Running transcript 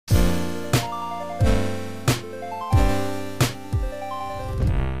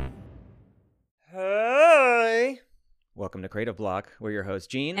Welcome to Creative Block. We're your hosts,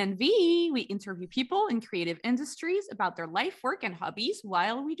 Gene. And V. We interview people in creative industries about their life, work, and hobbies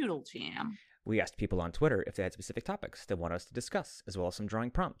while we doodle jam. We asked people on Twitter if they had specific topics they want us to discuss, as well as some drawing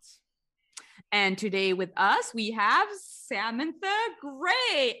prompts. And today with us, we have Samantha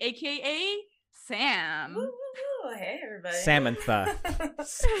Gray, aka Sam. Woo, woo, woo. Hey, everybody. Samantha.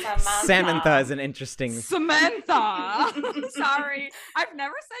 Samantha is an interesting... Samantha. Sorry. I've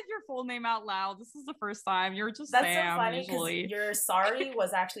never said your full name out loud. This is the first time. You're just That's Sam, so funny usually. Your sorry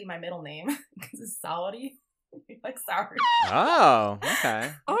was actually my middle name. Because it's Saudi. Like, sorry. Oh,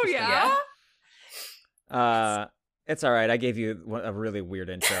 okay. Oh, yeah? It's all right. I gave you a really weird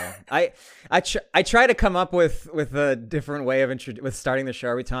intro. I try to come up with a different way of with starting the show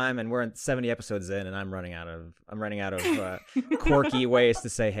every time, and we're 70 episodes in, and I'm running out of quirky ways to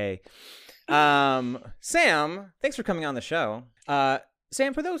say hey. Sam, thanks for coming on the show.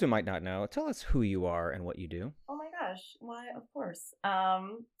 Sam, for those who might not know, tell us who you are and what you do. Oh my gosh. Why, of course.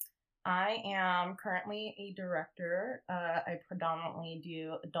 I am currently a director. I predominantly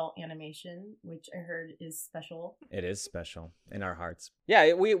do adult animation, which I heard is special. It is special in our hearts. Yeah,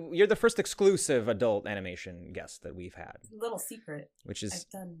 you're the first exclusive adult animation guest that we've had. Little secret. Which is... I've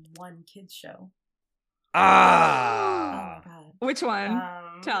done one kids show. Ah! Oh my god. Which one?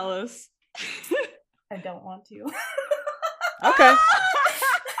 Tell us. I don't want to. Okay.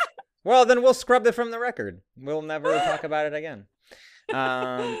 Well, then we'll scrub it from the record. We'll never talk about it again.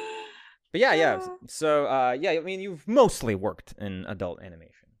 But yeah. So, I mean, you've mostly worked in adult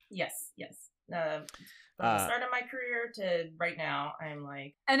animation. Yes. From the start of my career to right now, I'm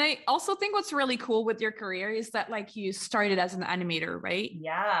like... And I also think what's really cool with your career is that, like, you started as an animator, right?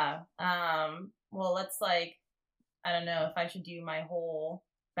 Yeah. Well, let's, like, I don't know if I should do my whole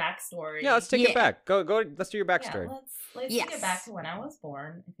backstory. Yeah, let's take it back. Go. Let's do your backstory. Yeah, let's take it back to when I was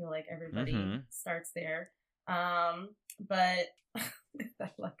born. I feel like everybody starts there. But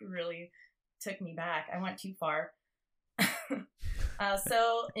that like really took me back. I went too far.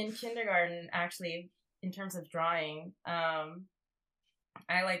 So in kindergarten, actually, in terms of drawing, I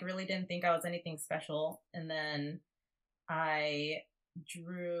like really didn't think I was anything special. And then I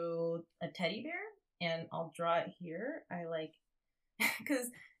drew a teddy bear, and I'll draw it here. I like,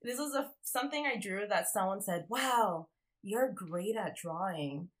 because this was something I drew that someone said, "Wow, you're great at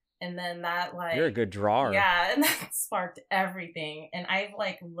drawing." And then that, like... You're a good drawer. Yeah, and that sparked everything. And I've,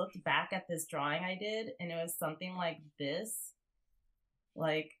 like, looked back at this drawing I did, and it was something like this.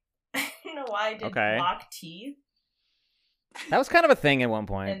 Like, I don't know why I did block teeth. That was kind of a thing at one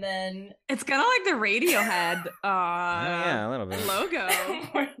point. And then... It's kind of like the Radiohead yeah, a little bit. Logo.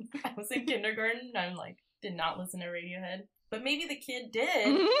 I was in kindergarten, and I, like, did not listen to Radiohead. But maybe the kid did,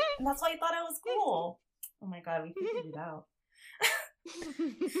 and that's why I thought I was cool. Oh my god, we figured it out.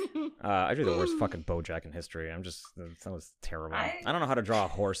 I drew the worst fucking BoJack in history. That was terrible. I don't know how to draw a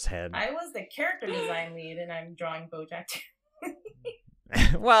horse head. I was the character design lead, and I'm drawing BoJack too.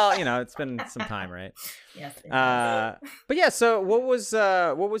 Well, it's been some time, right? Yes. But yeah, so what was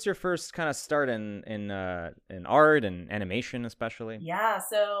your first kind of start in art and animation, especially? Yeah,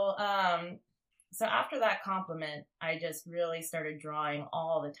 so after that compliment, I just really started drawing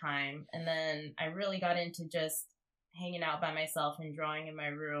all the time, and then I really got into just hanging out by myself and drawing in my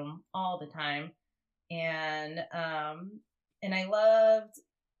room all the time. And I loved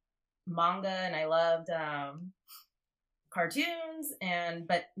manga, and I loved cartoons,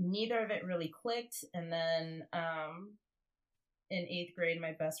 but neither of it really clicked. And then in 8th grade,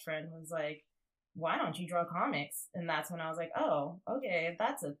 my best friend was like, "Why don't you draw comics?" And that's when I was like, "Oh, okay,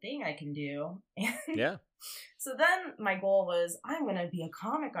 that's a thing I can do." Yeah. So then my goal was, I'm going to be a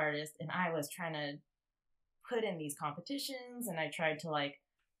comic artist, and I was trying to put in these competitions, and I tried to like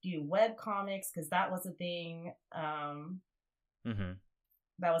do web comics because that was a thing that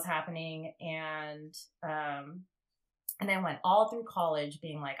was happening, and I went all through college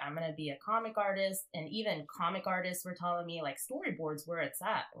being like, I'm gonna be a comic artist, and even comic artists were telling me like storyboards where it's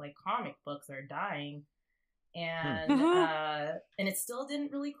at, like comic books are dying, and and it still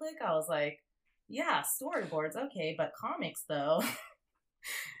didn't really click. I was like, yeah, storyboards, okay, but comics though.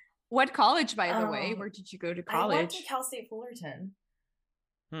 What college, by the way? Where did you go to college? I went to Cal State Fullerton.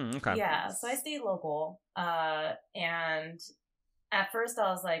 Okay. Yeah, so I stayed local. And at first I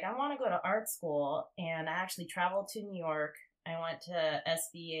was like, I want to go to art school. And I actually traveled to New York. I went to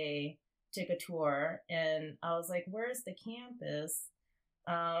SVA, took a tour, and I was like, where's the campus?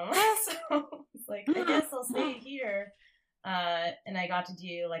 So it's like, I guess I'll stay here. And I got to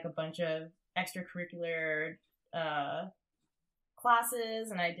do like a bunch of extracurricular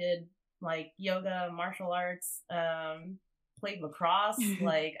classes, and I did like yoga, martial arts, played lacrosse.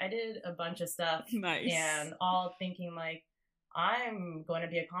 Like, I did a bunch of stuff. Nice. And all thinking, like, I'm going to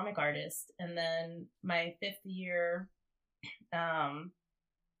be a comic artist. And then my 5th year,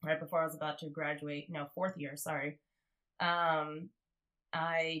 right before I was about to graduate, no, 4th year, sorry,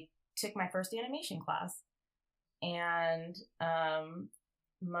 I took my first animation class. And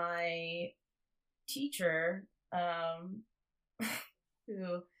my teacher,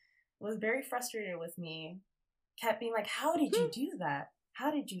 who was very frustrated with me, kept being like, how did you do that?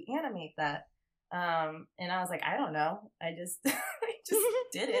 How did you animate that? And I was like, I don't know. I just I just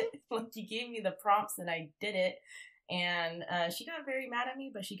did it. Like, he gave me the prompts and I did it. And she got very mad at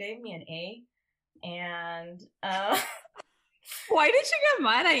me, but she gave me an A. And why did she get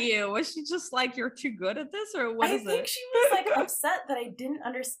mad at you? Was she just like, you're too good at this, or what is it? I think she was like upset that I didn't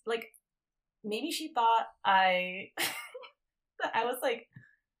understand. Like, maybe she thought that I was like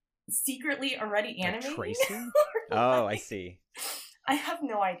secretly already animating. Like tracing? Oh, I see. I have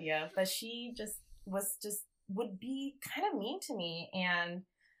no idea, but she would be kind of mean to me, and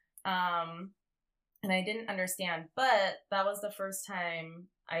I didn't understand. But that was the first time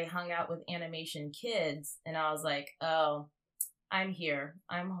I hung out with animation kids, and I was like, oh, I'm here,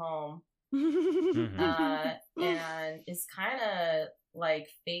 I'm home. And it's kind of like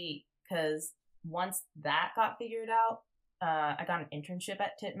fate, because once that got figured out, I got an internship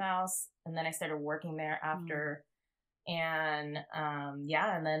at Titmouse, and then I started working there after. And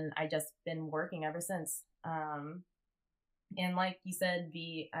and then I just been working ever since. And like you said,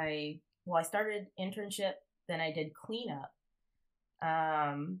 I started internship, then I did cleanup,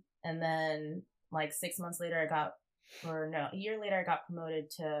 and then like 6 months later a year later I got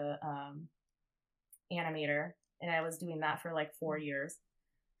promoted to animator, and I was doing that for like 4 years.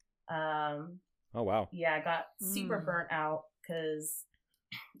 Oh wow. Yeah, I got super burnt out because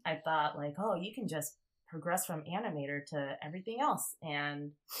I thought like, oh, you can just progress from animator to everything else,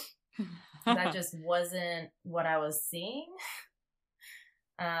 and that just wasn't what I was seeing.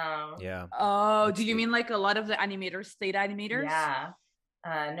 Yeah. Oh, do you mean like a lot of the animators, state animators? Yeah.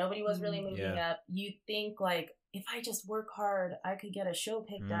 Nobody was really moving up. You'd think like, if I just work hard, I could get a show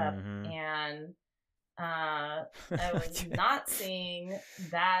picked up, and I was not seeing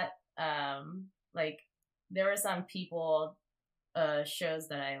that. Like, there were some people, shows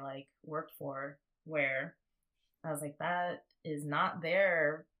that I like worked for, where I was like, that is not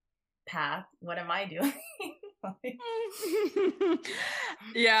their path. What am I doing?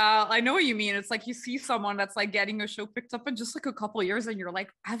 Yeah, I know what you mean. It's like you see someone that's like getting a show picked up in just like a couple years, and you're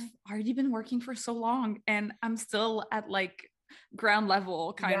like, I've already been working for so long and I'm still at like ground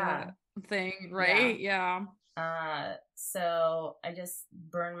level kind of thing, right? Yeah. So I just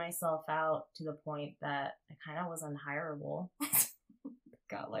burned myself out to the point that I kind of was unhireable.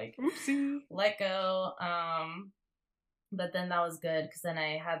 Got like let go. But then that was good, because then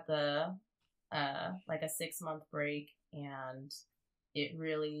I had the like a 6-month break, and it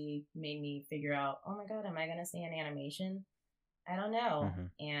really made me figure out, oh my god, am I gonna stay in animation? I don't know.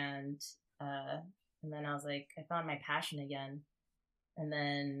 And then I was like, I found my passion again, and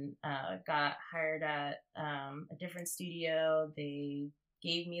then got hired at a different studio. They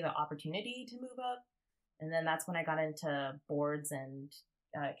gave me the opportunity to move up, and then that's when I got into boards and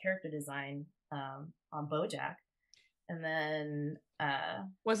character design on BoJack. And then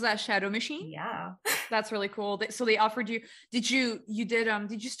was that Shadow Machine? Yeah. That's really cool. So they offered you, did you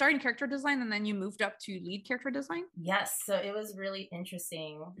start in character design and then you moved up to lead character design? Yes. So it was really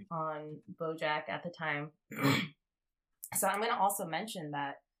interesting on BoJack at the time. So I'm going to also mention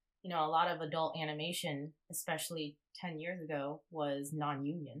that, you know, a lot of adult animation, especially 10 years ago, was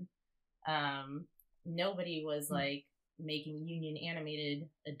non-union. Nobody was like making union animated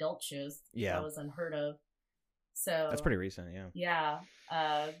adult shows. Yeah. That was unheard of. So that's pretty recent. Yeah.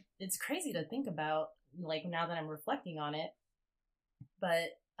 It's crazy to think about, like, now that I'm reflecting on it. But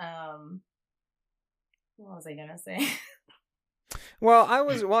what was I gonna say? Well,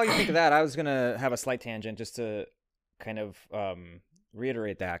 while you think of that, I was gonna have a slight tangent just to kind of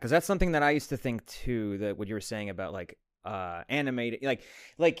reiterate that, because that's something that I used to think too, that what you were saying about like animated,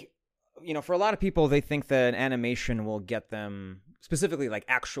 like you know, for a lot of people, they think that animation will get them, specifically like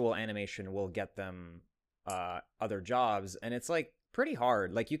actual animation will get them other jobs, and it's like pretty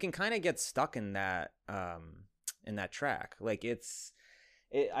hard. Like, you can kind of get stuck in that track. Like,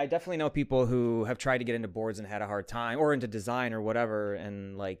 I definitely know people who have tried to get into boards and had a hard time, or into design or whatever,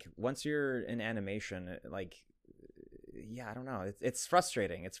 and like once you're in animation, like, yeah, I don't know, it's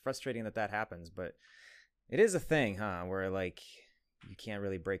frustrating. It's frustrating that happens, but it is a thing, where like you can't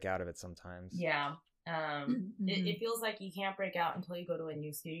really break out of it sometimes. Yeah. It feels like you can't break out until you go to a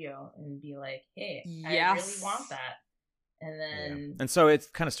new studio and be like, hey, I really want that. And then and so it's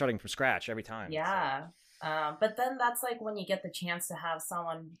kind of starting from scratch every time. Yeah. But then that's like when you get the chance to have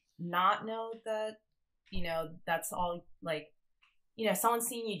someone not know that, that's all, like, someone's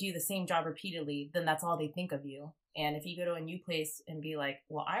seeing you do the same job repeatedly, then that's all they think of you. And if you go to a new place and be like,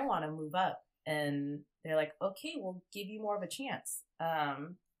 well, I want to move up, and they're like, okay, we'll give you more of a chance. I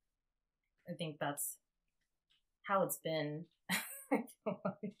think that's how it's been.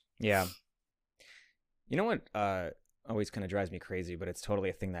 Yeah. You know what always kind of drives me crazy, but it's totally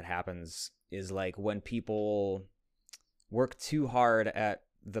a thing that happens, is like when people work too hard at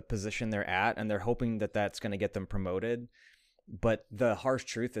the position they're at and they're hoping that that's going to get them promoted. But the harsh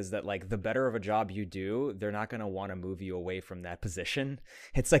truth is that, like, the better of a job you do, they're not going to want to move you away from that position.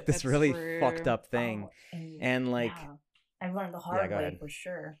 It's like this That's really true. fucked up thing. And like, I've learned the hard way ahead. for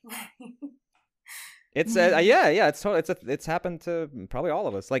sure. It's it's happened to probably all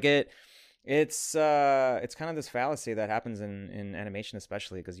of us. Like it's kind of this fallacy that happens in animation,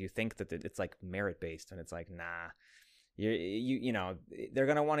 especially because you think that it's like merit based, and it's like, nah. You know, they're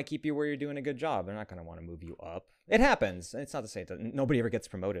gonna want to keep you where you're doing a good job. They're not gonna want to move you up. It happens. It's not to say nobody ever gets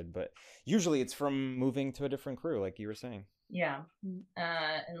promoted, but usually it's from moving to a different crew, like you were saying. Yeah,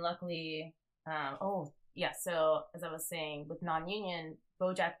 and luckily, So as I was saying, with non-union,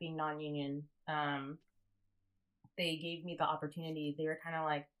 BoJack being non-union, they gave me the opportunity. They were kind of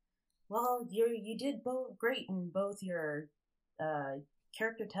like, well, you did both great in both your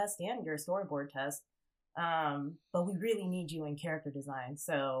character test and your storyboard test. But we really need you in character design,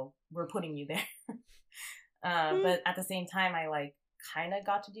 so we're putting you there. But at the same time, I like kind of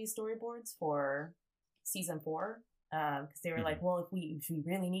got to do storyboards for season 4, because they were like, well, if we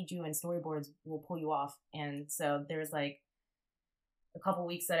really need you in storyboards, we'll pull you off. And so there's like a couple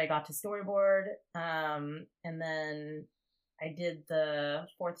weeks that I got to storyboard, and then I did the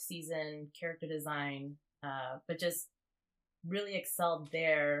 4th season character design, but just really excelled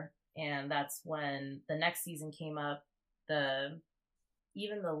there. And that's when the next season came up.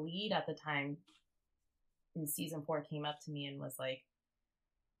 Even the lead at the time in season 4 came up to me and was like,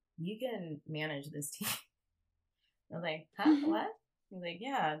 you can manage this team. I was like, huh? What? He's like,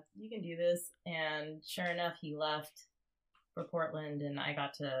 yeah, you can do this. And sure enough, he left for Portland, and I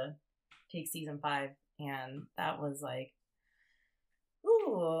got to take season 5. And that was like,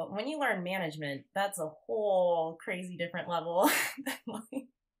 ooh, when you learn management, that's a whole crazy different level than like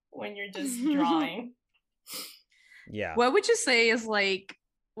when you're just drawing. Yeah. What would you say is like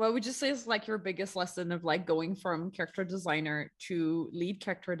your biggest lesson of like going from character designer to lead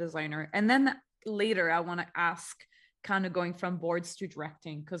character designer? And then later I want to ask, kind of going from boards to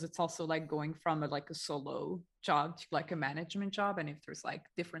directing, because it's also like going from a solo job to like a management job, and if there's like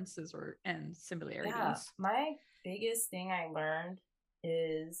differences and similarities. Yeah, my biggest thing I learned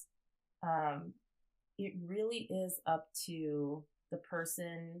is it really is up to the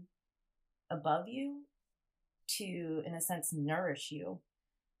person above you to, in a sense, nourish you.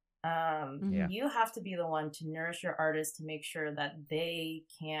 You have to be the one to nourish your artist, to make sure that they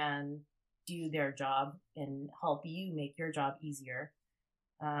can do their job and help you make your job easier.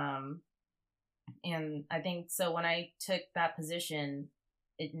 And I think so when I took that position,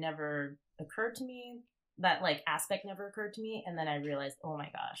 it never occurred to me, that like aspect never occurred to me. And then I realized, oh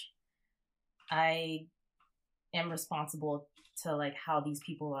my gosh, I am responsible to like how these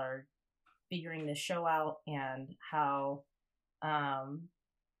people are figuring this show out, and how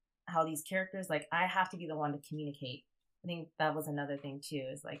these characters, like, I have to be the one to communicate. I think that was another thing too,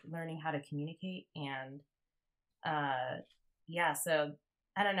 is like learning how to communicate. And so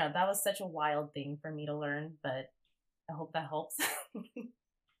I don't know, that was such a wild thing for me to learn, but I hope that helps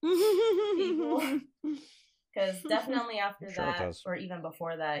people. Because definitely after that, or even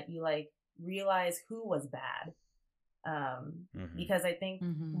before that, you like realize who was bad. Because I think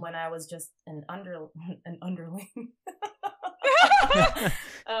when I was just an underling,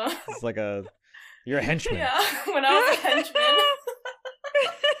 it's like you're a henchman. Yeah, when I was a henchman,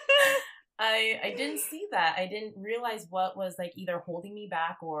 I didn't see that. I didn't realize what was like either holding me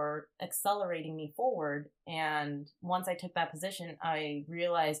back or accelerating me forward. And once I took that position, I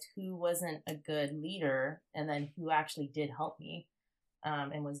realized who wasn't a good leader, and then who actually did help me,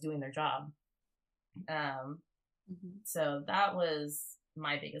 and was doing their job. So that was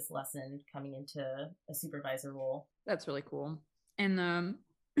my biggest lesson coming into a supervisor role. That's really cool. And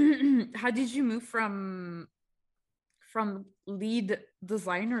how did you move from lead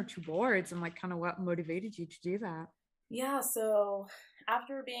designer to boards, and like kind of what motivated you to do that? Yeah, so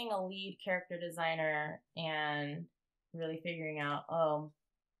after being a lead character designer and really figuring out,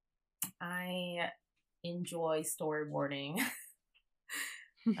 I enjoy storyboarding.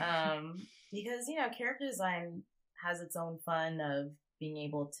 Because, character design has its own fun of being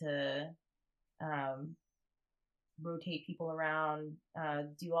able to rotate people around,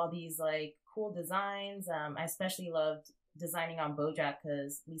 do all these like cool designs. I especially loved designing on BoJack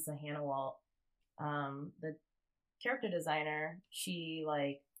because Lisa Hannawalt, the character designer, she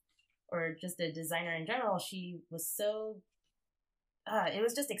like, or just a designer in general, she was so it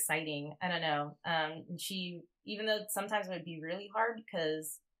was just exciting. I don't know. And she, even though sometimes it would be really hard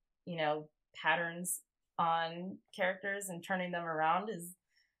because, you know, patterns on characters and turning them around is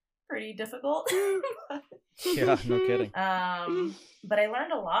pretty difficult. Yeah, no kidding. But I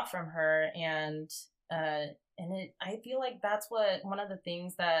learned a lot from her, and I feel like that's one of the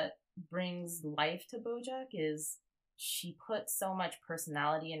things that brings life to BoJack is she put so much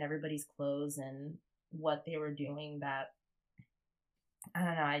personality in everybody's clothes and what they were doing that I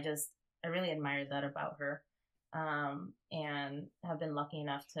don't know. I really admired that about her. And have been lucky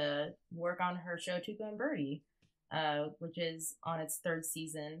enough to work on her show Tuca and Birdie, which is on its 3rd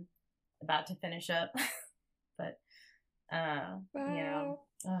season, about to finish up. But Wow. yeah,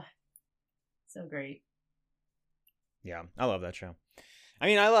 so great. Yeah, I love that show. I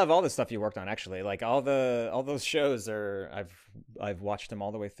mean, I love all the stuff you worked on. Actually, like all those shows I've watched them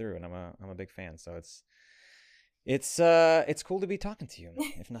all the way through, and I'm a big fan. So it's cool to be talking to you,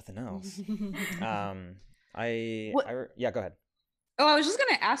 if nothing else. Yeah, go ahead. Oh, I was just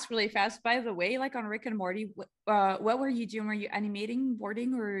gonna ask really fast. By the way, like on Rick and Morty, what were you doing? Were you animating,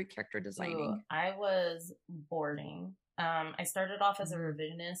 boarding, or character designing? I was boarding. I started off as a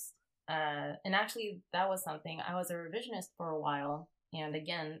revisionist, and actually that was something. I was a revisionist for a while, and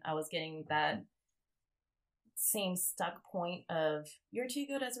again, I was getting that same stuck point of you're too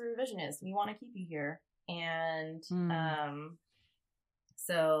good as a revisionist. We want to keep you here, and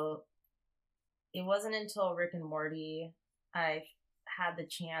so it wasn't until Rick and Morty I had the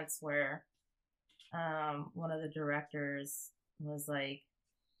chance where one of the directors was like,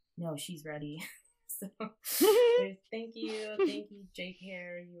 no, she's ready. So thank you, Jake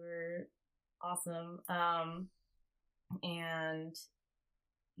Hare, you were awesome. And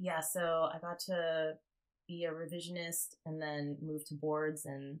yeah, so I got to be a revisionist and then move to boards,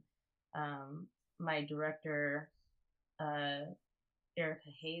 and my director Erica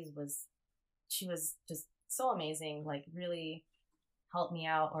Hayes was just so amazing, like really helped me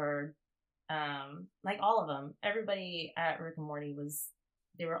out, or like all of them, everybody at Rick and Morty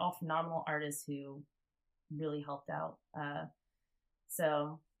they were all phenomenal artists who really helped out.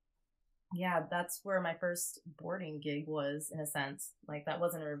 So yeah, that's where my first boarding gig was, in a sense. Like that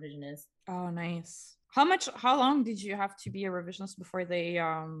wasn't a revisionist. Oh, nice. How long did you have to be a revisionist before they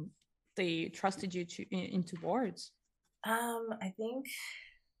trusted you into boards? I think,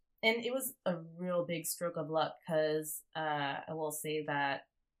 and it was a real big stroke of luck because I will say that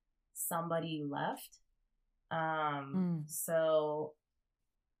somebody left. So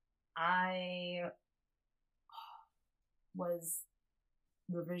I was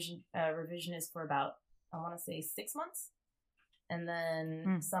revisionist for about, I want to say 6 months, and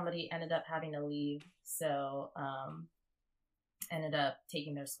then somebody ended up having to leave, so ended up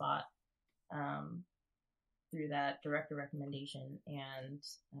taking their spot through that director recommendation, and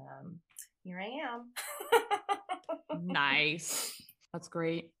here I am. Nice. That's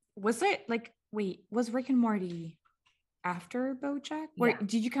great. Was it like, wait, was Rick and Morty after BoJack? Or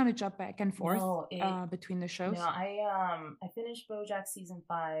did you kind of jump back and forth between the shows? No, I finished BoJack season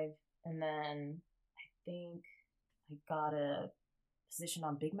 5, and then I think I got a position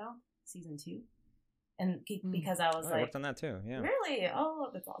on Big Mouth season 2, and because I was I worked on that too. Yeah. Really? Oh,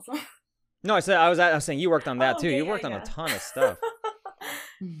 that's awesome. No, I was saying you worked on that too. You worked on a ton of stuff.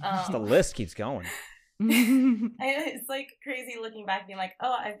 Just the list keeps going. It's like crazy looking back, being like,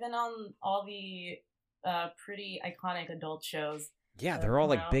 oh, I've been on all the pretty iconic adult shows. Yeah, they're all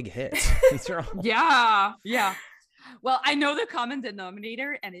like big hits. These are all... Yeah. Well, I know the common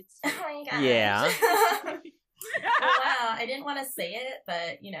denominator, and it's oh my gosh. Yeah. Wow, I didn't want to say it,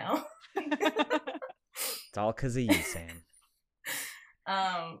 but you know. It's all because of you, Sam.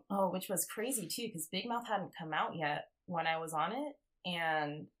 Which was crazy too, because Big Mouth hadn't come out yet when I was on it,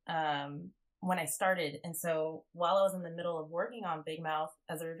 and when I started, and so while I was in the middle of working on Big Mouth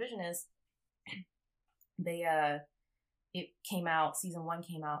as a revisionist, it came out, season 1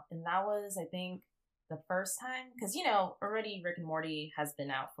 came out, and that was, I think, the first time, because you know already Rick and Morty has been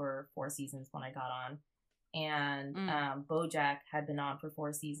out for 4 seasons when I got on, and BoJack had been on for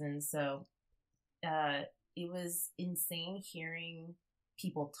 4 seasons, so it was insane hearing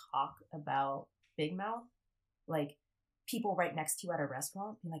people talk about Big Mouth, like people right next to you at a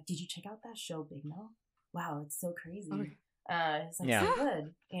restaurant being like, did you check out that show Big Mouth? Wow, it's so crazy. It's like so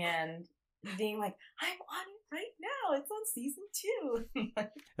good, and being like, I'm on it. right now. It's on season 2.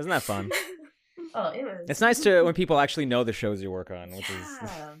 Isn't that fun? Oh, it was. It's nice to when people actually know the shows you work on, which is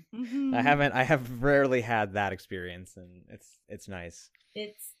I have rarely had that experience, and it's nice.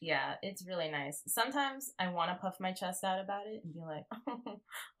 It's really nice. Sometimes I want to puff my chest out about it and be like, oh,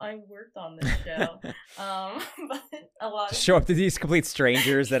 I worked on this show. But a lot Show up to these complete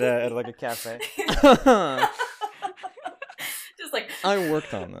strangers at like a cafe. Just like, I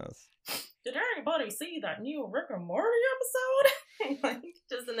worked on this. did anybody see that new Rick and Morty episode? Like,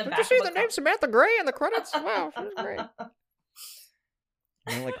 just in the back. Did you see the name Samantha Gray in the credits? Wow, she was great.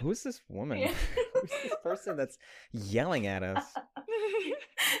 And I'm like, who's this woman? Who's this person that's yelling at us? I'm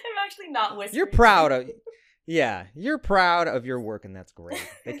actually not whispering. You're proud of, you're proud of your work, and that's great.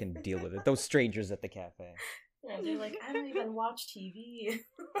 They can deal with it. Those strangers at the cafe. Yeah, they're like, I don't even watch TV.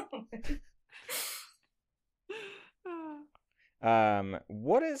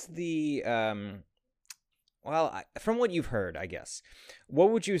 What is the from what you've heard, I guess,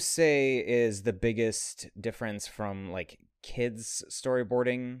 what would you say is the biggest difference from like kids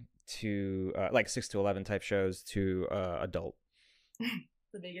storyboarding to like 6 to 11 type shows to adult?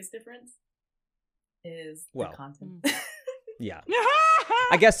 The biggest difference is the content. Yeah.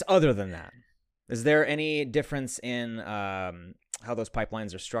 I guess other than that, is there any difference in how those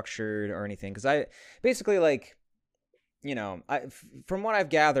pipelines are structured or anything? Because I basically like, you know, from what I've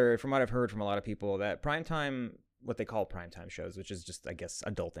gathered, from what I've heard from a lot of people, that primetime, what they call primetime shows, which is just, I guess,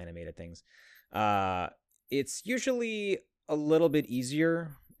 adult animated things, it's usually a little bit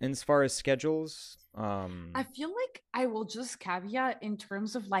easier as far as schedules. I feel like I will just caveat in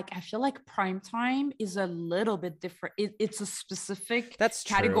terms of like, I feel like primetime is a little bit different. It's a specific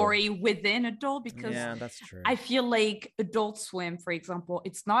category within adult, because that's true. I feel like Adult Swim, for example,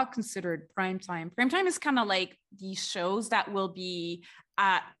 it's not considered primetime. Primetime is kind of like these shows that will be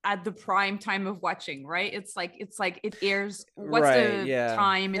at the prime time of watching, right? It's like it airs. What's the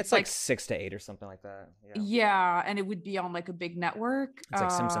time? It's like 6 to 8 or something like that. Yeah, and it would be on like a big network. It's like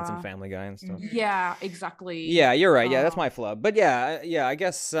Simpsons and Family Guy and stuff. Yeah, exactly. Yeah, you're right. Yeah, that's my flub. But yeah, I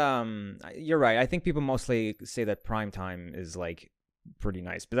guess you're right. I think people mostly say that prime time is like pretty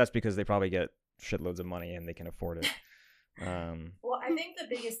nice, but that's because they probably get shitloads of money and they can afford it. Well, I think the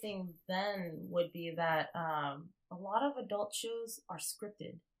biggest thing then would be that a lot of adult shows are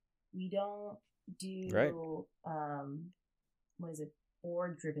scripted. We don't do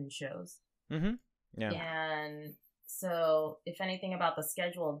board-driven shows. Mm-hmm. Yeah. And so, if anything about the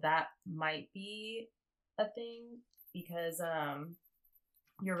schedule, that might be a thing, because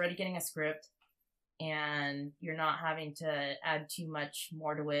you're already getting a script and you're not having to add too much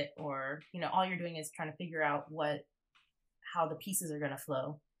more to it, or, you know, all you're doing is trying to figure out how the pieces are going to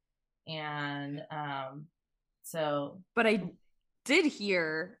flow. And but I did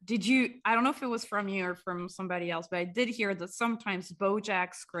hear, I don't know if it was from you or from somebody else, but I did hear that sometimes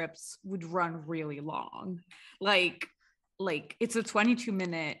BoJack scripts would run really long. Like it's a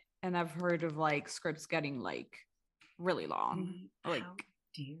 22-minute, and I've heard of like scripts getting like really long. Like, how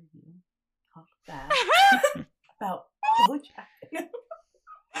dare you talk bad about BoJack?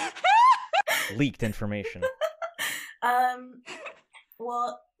 Leaked information.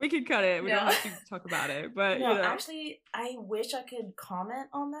 Well, we could cut it. We don't have to talk about it. But no, actually, I wish I could comment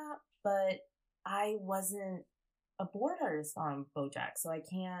on that, but I wasn't a board artist on BoJack, so I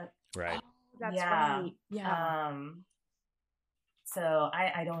can't. Right. Oh, that's right. Yeah. So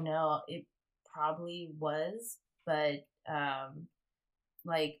I don't know. It probably was, but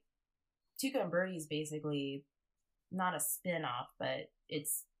like Tuca and Birdie is basically not a spin-off, but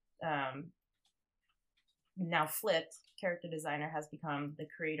it's now flipped. Character designer has become the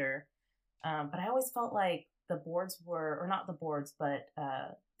creator, but I always felt like the boards were, or not the boards, but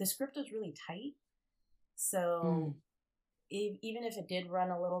the script was really tight, so even if it did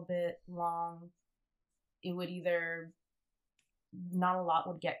run a little bit long, it would either not a lot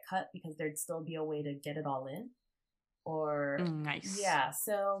would get cut because there'd still be a way to get it all in, or nice. Yeah,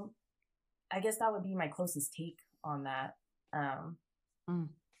 so I guess that would be my closest take on that.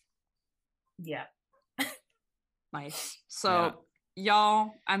 Yeah. Nice. So,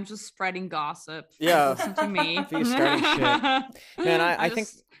 y'all, I'm just spreading gossip. Yeah. Listen to me. He's starting shit. Man,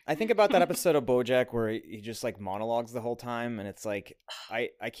 I think about that episode of BoJack where he just like monologues the whole time, and it's like I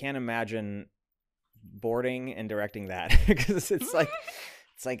can't imagine boarding and directing that, because it's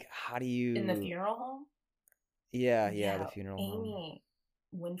like how do you in the funeral home? Yeah, the funeral home. Amy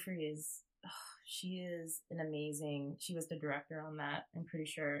Winfrey she is an amazing. She was the director on that, I'm pretty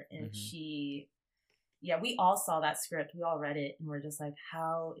sure, and we all saw that script. We all read it, and we're just like,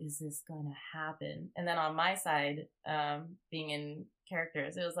 how is this going to happen? And then on my side, being in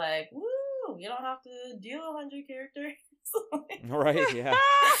characters, it was like, woo, too. You don't have to do 100 characters. Right, yeah.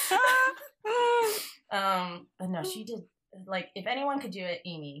 But no, she did, like, if anyone could do it,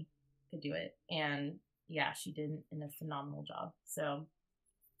 Amy could do it. And yeah, she did a phenomenal job. So,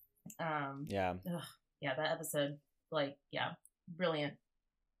 Yeah. Yeah, that episode, like, yeah, brilliant.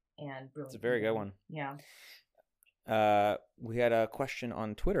 And brilliant. It's a very good one. Yeah. We had a question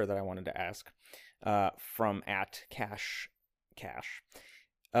on Twitter that I wanted to ask from @Cash.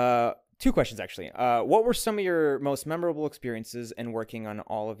 Two questions, actually. What were some of your most memorable experiences in working on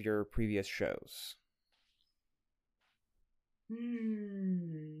all of your previous shows?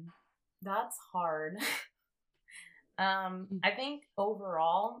 That's hard. I think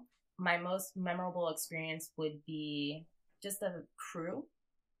overall, my most memorable experience would be just the crew.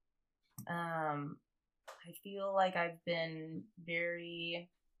 I feel like I've been very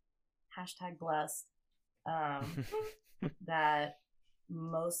 #blessed that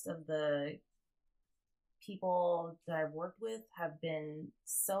most of the people that I've worked with have been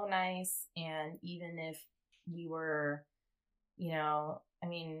so nice. And even if we were, I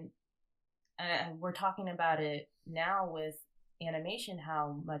mean, we're talking about it now with animation,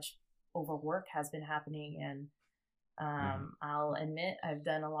 how much overwork has been happening. And I'll admit I've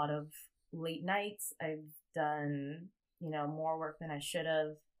done a lot of late nights. I've done, more work than I should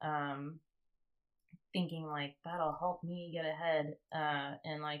have, thinking like that'll help me get ahead,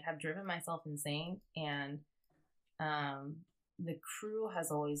 and like have driven myself insane. And the crew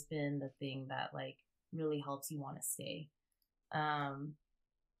has always been the thing that like really helps you want to stay.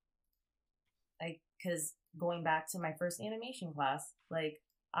 Because going back to my first animation class, like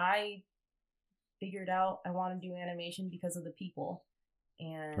I figured out I want to do animation because of the people.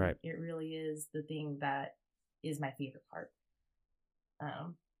 And It really is the thing that is my favorite part.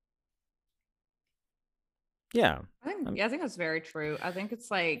 Yeah. I think that's very true. I think it's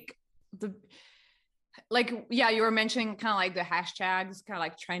like you were mentioning kind of like the hashtags kind of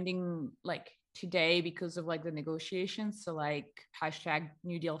like trending like today because of like the negotiations. So like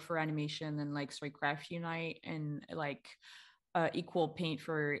 #New Deal for animation and like Craft Unite and like equal pay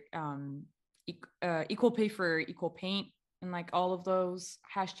for equal paint and like all of those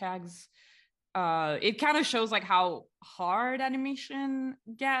hashtags. It kind of shows like how hard animation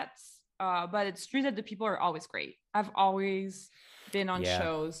gets. But it's true that the people are always great. I've always been on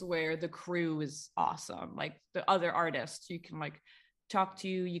shows where the crew is awesome. Like the other artists you can like talk to,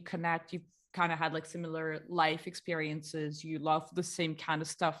 you connect, you kind of had like similar life experiences. You love the same kind of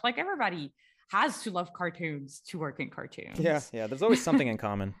stuff. Like everybody has to love cartoons to work in cartoons. Yeah. There's always something in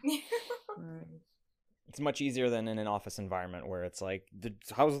common. Right. It's much easier than in an office environment where it's like,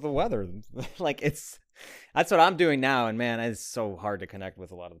 how's the weather? Like that's what I'm doing now. And man, it's so hard to connect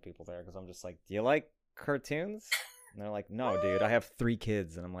with a lot of the people there because I'm just like, do you like cartoons? And they're like, no, dude, I have 3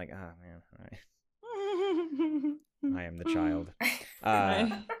 kids. And I'm like, man, all right. I am the child.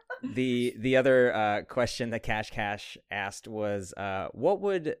 The other question that Cash asked was, what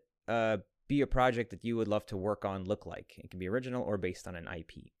would be a project that you would love to work on look like? It can be original or based on an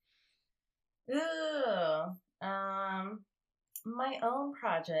IP. Ooh, my own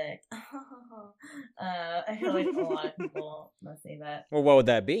project. I feel like a lot of people must say that. Well, what would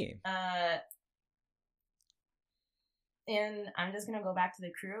that be? And I'm just gonna go back to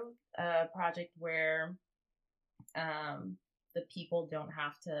the crew project where the people don't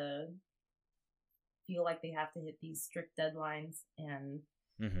have to feel like they have to hit these strict deadlines and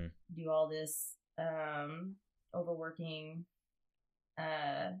do all this overworking,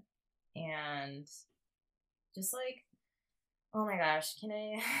 and just like, oh my gosh, can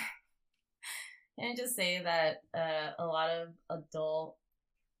I just say that a lot of adult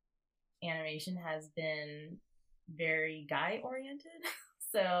animation has been very guy oriented.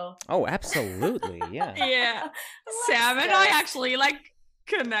 So absolutely, yeah. Yeah. Sam and I actually like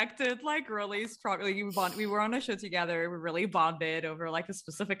connected like really strongly. We were on a show together. We really bonded over like a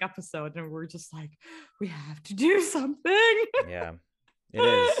specific episode, and we're just like, we have to do something. Yeah. It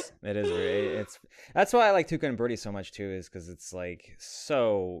is. It's that's why I like Tuca and Birdie so much too, is because it's like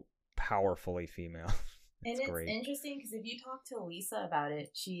so powerfully female. It's great. Interesting because if you talk to Lisa about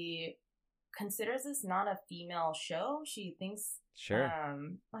it, she considers this not a female show. She thinks, she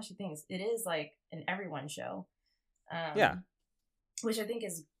thinks it is like an everyone show. Which I think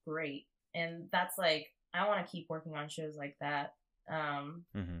is great, and that's like I want to keep working on shows like that.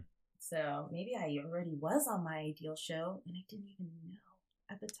 So maybe I already was on my ideal show, and I didn't even know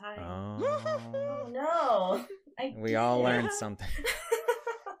at the time. Oh no! We all learned something.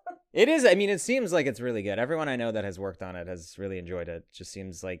 It is. I mean, it seems like it's really good. Everyone I know that has worked on it has really enjoyed it. Just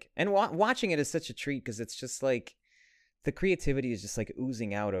seems like, and watching it is such a treat because it's just like the creativity is just like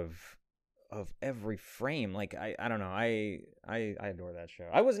oozing out of of every frame. Like I don't know. I adore that show.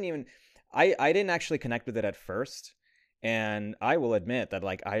 I wasn't even I didn't actually connect with it at first. And I will admit that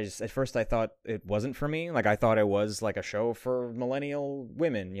like I just at first I thought it wasn't for me. Like I thought it was like a show for millennial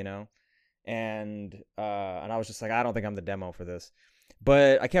women, you know. And I was just like, I don't think I'm the demo for this.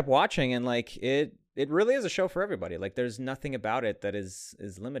 But I kept watching, and like it really is a show for everybody. Like there's nothing about it that is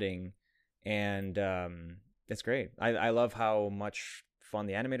limiting, and it's great. I love how much fun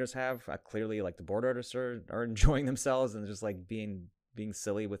the animators have. Clearly, like the board artists are enjoying themselves and just like being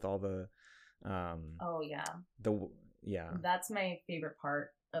silly with all the Oh yeah. Yeah. That's my favorite part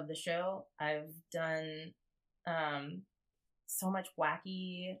of the show. I've done so much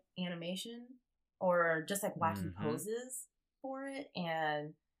wacky animation or just like wacky poses for it,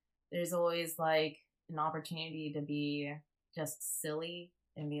 and there's always like an opportunity to be just silly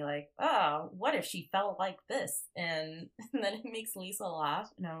and be like, oh, what if she felt like this? And then it makes Lisa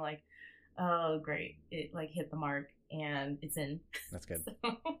laugh, and I'm like, oh great, it like hit the mark and it's in. That's good.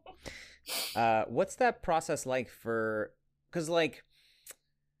 What's that process like for, because like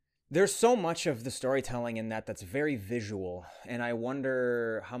there's so much of the storytelling in that's very visual, and I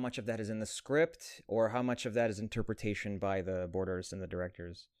wonder how much of that is in the script or how much of that is interpretation by the board artists and the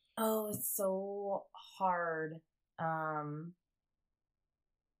directors. Oh, it's so hard. I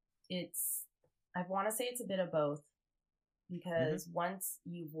want to say it's a bit of both, because once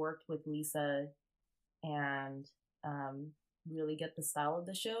you've worked with Lisa and really get the style of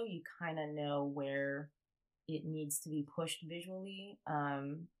the show, you kind of know where it needs to be pushed visually.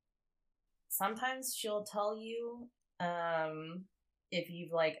 Sometimes she'll tell you if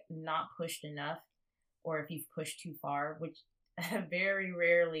you've like not pushed enough or if you've pushed too far, which very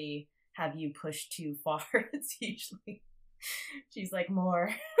rarely have you pushed too far. It's usually she's like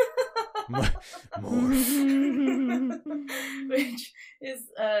more. More. Which is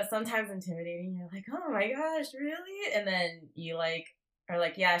sometimes intimidating. You're like, oh my gosh, really? And then you like are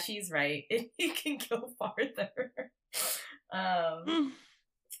like, yeah, she's right. It can go farther.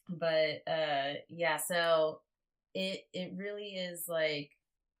 But yeah, so it really is like,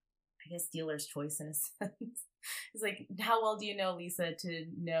 I guess, dealer's choice in a sense. It's like, how well do you know Lisa to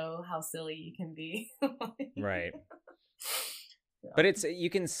know how silly you can be? Right. So. But it's, you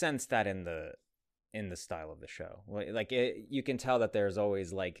can sense that in the style of the show. Like you can tell that there's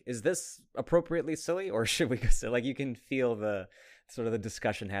always like, is this appropriately silly or should we go silly? Like you can feel the sort of the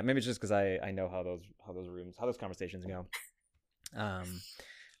discussion happen. Maybe it's just because I know how those conversations go.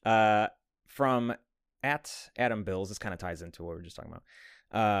 From @Adam Bills, this kind of ties into what we were just talking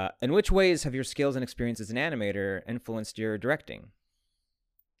about. In which ways have your skills and experience as an animator influenced your directing?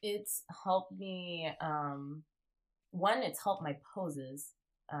 It's helped me. One, it's helped my poses.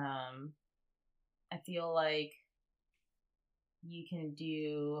 I feel like you can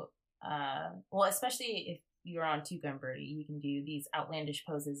do, well, especially if you're on Tuca and Birdie, you can do these outlandish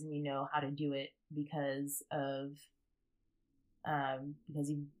poses and you know how to do it because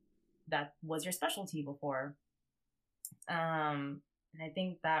that was your specialty before. And I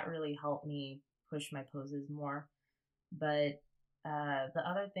think that really helped me push my poses more. But the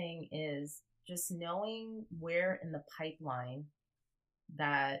other thing is just knowing where in the pipeline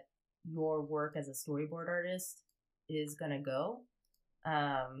that your work as a storyboard artist is going to go.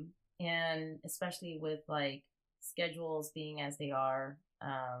 And especially with like schedules being as they are,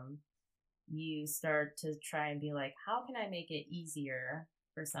 you start to try and be like, how can I make it easier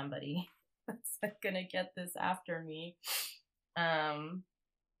for somebody that's like going to get this after me?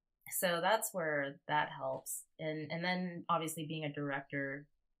 So that's where that helps. And then obviously being a director,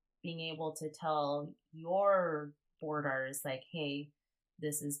 being able to tell your board artists like, hey,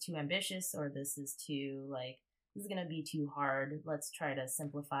 this is too ambitious, or this is going to be too hard. Let's try to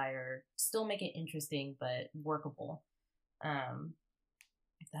simplify or still make it interesting, but workable.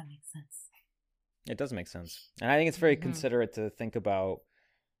 If that makes sense. It does make sense. And I think it's very considerate to think about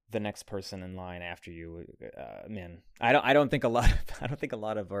the next person in line after you. Man, I don't think a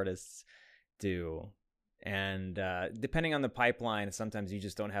lot of artists do. And depending on the pipeline, sometimes you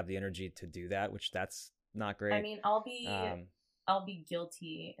just don't have the energy to do that, which that's not great. I mean, I'll be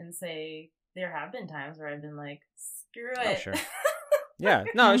guilty and say there have been times where I've been like, screw it. Oh, sure. Yeah,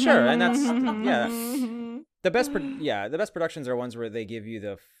 no, sure. And that's, yeah. The best productions are ones where they give you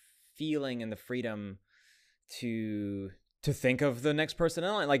the feeling and the freedom to think of the next person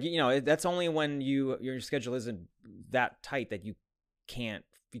in line. Like, you know, that's only when your schedule isn't that tight that you can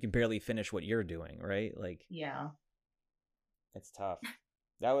barely finish what you're doing, right? Like, yeah, it's tough.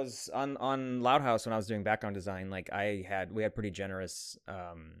 That was on Loud House when I was doing background design. Like we had pretty generous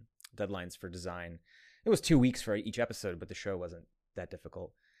deadlines for design. It was 2 weeks for each episode, but the show wasn't that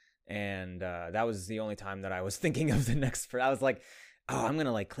difficult. And that was the only time that I was thinking of the next. I was like, oh, I'm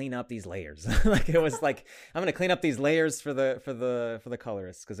gonna like clean up these layers. Like it was like I'm gonna clean up these layers for the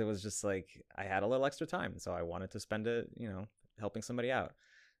colorists, because it was just like I had a little extra time, so I wanted to spend it, helping somebody out.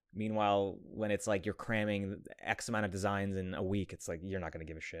 Meanwhile, when it's like you're cramming X amount of designs in a week, it's like you're not gonna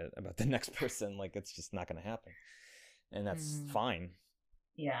give a shit about the next person. Like it's just not gonna happen, and that's fine.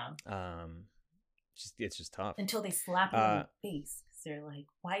 Yeah. It's just tough until they slap you in the face, because they're like,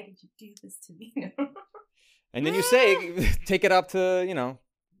 "Why did you do this to me?" And then you say, take it up to,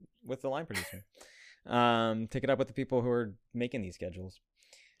 with the line producer. Take it up with the people who are making these schedules.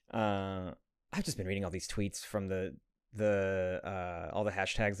 I've just been reading all these tweets from the all the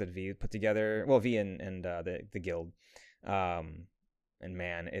hashtags that V put together. Well, V and the guild. And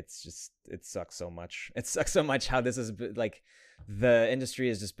man, it sucks so much. It sucks so much how this is like the industry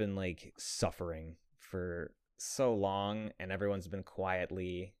has just been like suffering for so long, and everyone's been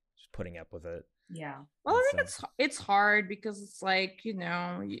quietly just putting up with it. Yeah. Well, I think it's hard because it's like,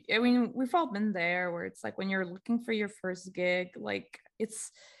 I mean, we've all been there where it's like when you're looking for your first gig, like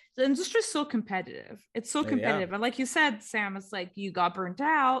the industry is so competitive. It's so competitive. Yeah. And like you said, Sam, it's like you got burnt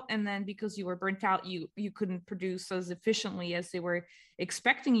out, and then because you were burnt out, you couldn't produce as efficiently as they were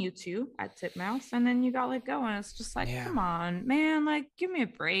expecting you to at Titmouse, and then you got let go. And it's just like, come on, man, like give me a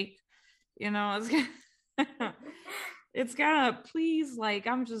break. It's gotta please, like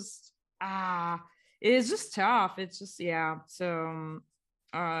I'm just it's just tough. It's just so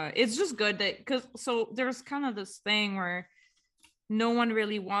it's just good that because there's kind of this thing where no one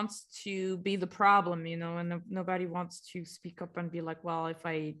really wants to be the problem, and nobody wants to speak up and be like, well, if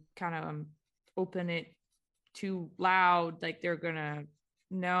I kind of open it too loud, like they're gonna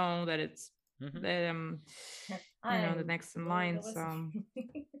know that it's that the next in line. So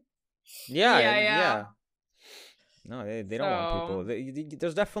yeah. No, they don't want people.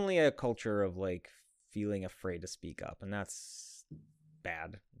 There's definitely a culture of like feeling afraid to speak up, and that's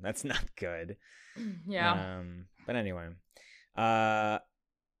bad. That's not good. Yeah. But anyway,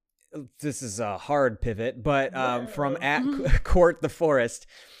 this is a hard pivot, but from at Court the Forest,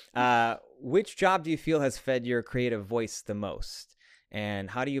 which job do you feel has fed your creative voice the most?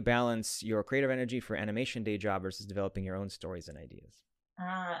 And how do you balance your creative energy for animation day job versus developing your own stories and ideas?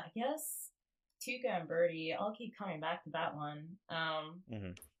 I guess Tuca and Birdie, I'll keep coming back to that one.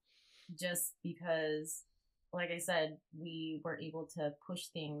 Just because, like I said, we were able to push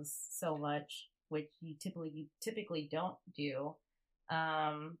things so much, which you typically don't do.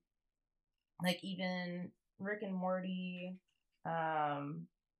 Like even Rick and Morty,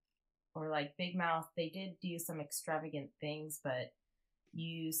 or like Big Mouth, they did do some extravagant things, but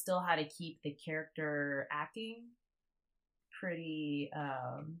you still had to keep the character acting pretty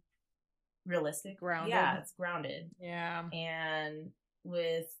realistic. Grounded. Yeah, it's grounded. Yeah. And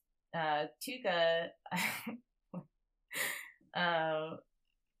with Tuca,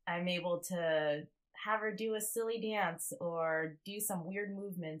 I'm able to have her do a silly dance or do some weird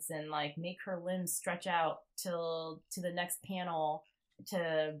movements and like make her limbs stretch out to the next panel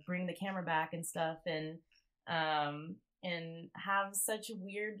to bring the camera back and stuff, and have such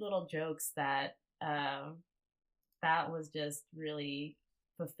weird little jokes that that was just really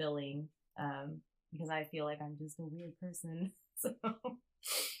fulfilling, because I feel like I'm just a weird person. So.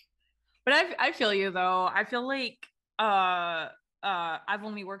 But I feel you though. I feel like I've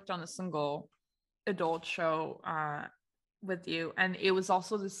only worked on a single adult show with you, and it was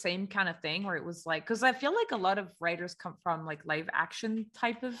also the same kind of thing where it was like, because I feel like a lot of writers come from like live action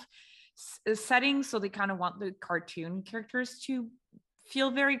type of settings, so they kind of want the cartoon characters to feel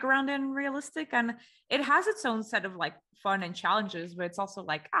very grounded and realistic, and it has its own set of like fun and challenges, but it's also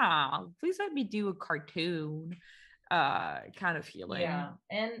like, please let me do a cartoon kind of feeling.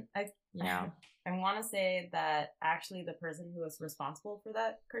 And I want to say that actually the person who was responsible for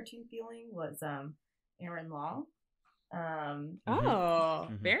that cartoon feeling was Aaron Long.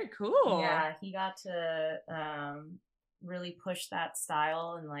 Very cool. Yeah, he got to really push that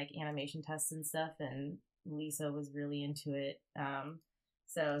style and like animation tests and stuff, and Lisa was really into it.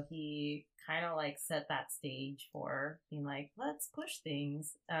 So he kind of like set that stage for being like, let's push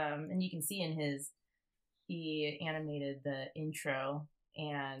things. And you can see he animated the intro,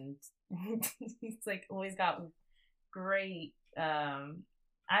 and he's like always got great,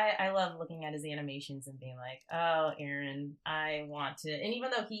 I love looking at his animations and being like, oh, Aaron, I want to. And even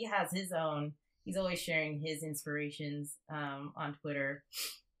though he has his own, he's always sharing his inspirations on Twitter.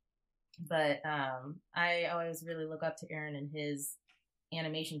 But I always really look up to Aaron and his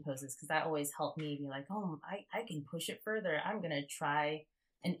animation poses, because that always helped me be like, oh, I can push it further. I'm going to try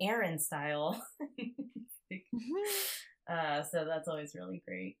an Aaron style. So that's always really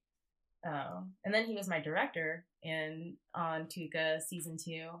great. And then he was my director on Tuca season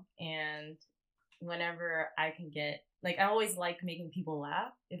 2. And whenever I can get, like, I always like making people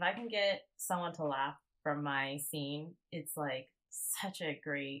laugh. If I can get someone to laugh from my scene, it's like such a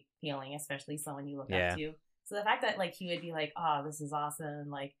great feeling, especially someone you look up to. So the fact that like he would be like, "Oh, this is awesome," and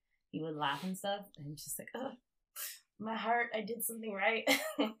like he would laugh and stuff, and just like, "Oh, my heart, I did something right."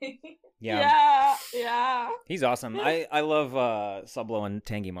 Yeah. He's awesome. I love Sublo and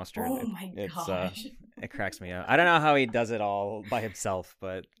Tangy Mustard. Oh my gosh. It cracks me up. I don't know how he does it all by himself,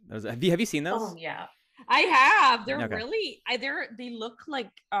 but have you seen those? Oh yeah, I have. They're Okay. really they look like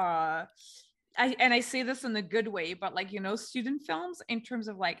I say this in a good way, but like, you know, student films in terms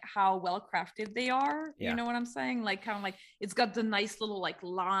of like how well crafted they are. Yeah. You know what I'm saying? Like kind of like it's got the nice little like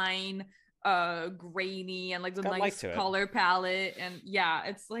line, grainy, and like the nice color palette. And yeah,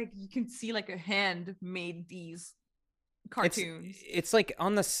 it's like you can see like a hand made these cartoons. It's like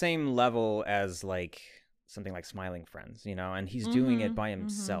on the same level as like something like Smiling Friends, you know, and he's doing it by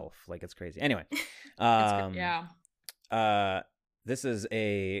himself. Like it's crazy. Anyway, this is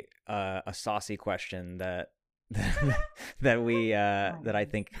a saucy question that that I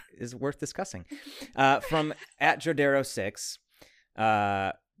think is worth discussing. From @Jodero6,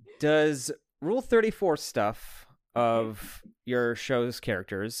 does Rule 34 stuff of your show's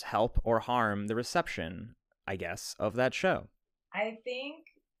characters help or harm the reception, I guess, of that show? I think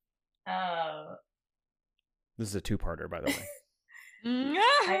this is a two-parter, by the way.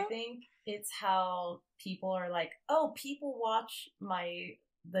 I think it's how people are like, "Oh, people watch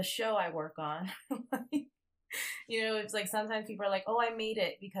the show I work on." You know, it's like sometimes people are like, "Oh, I made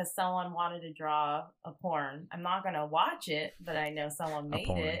it because someone wanted to draw a porn. I'm not gonna watch it, but I know someone made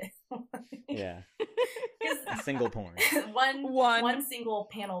it." Yeah. Single porn. One single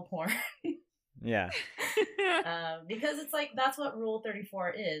panel porn. Yeah. Because it's like that's what Rule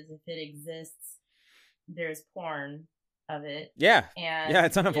 34 is. If it exists, there's porn of it. Yeah. And yeah,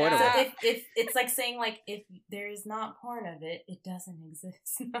 it's unavoidable. So if it's like saying like if there is not porn of it, it doesn't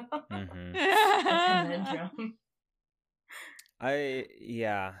exist.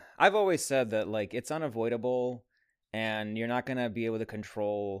 I've always said that like it's unavoidable and you're not gonna be able to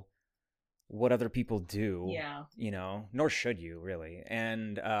control what other people do. Yeah. You know, nor should you really.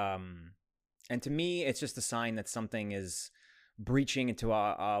 And to me it's just a sign that something is breaching into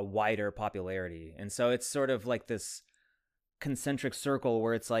a wider popularity. And so it's sort of like this concentric circle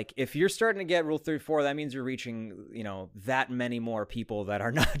where it's like if you're starting to get Rule 34, that means you're reaching, you know, that many more people that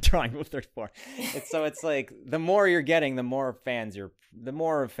are not drawing Rule 34. So it's like the more you're getting, the more fans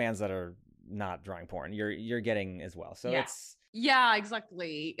that are not drawing porn you're getting as well. So it's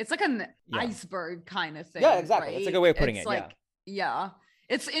exactly. It's like an iceberg kind of thing. Yeah, exactly. Right? That's a good way of putting it's it. Like,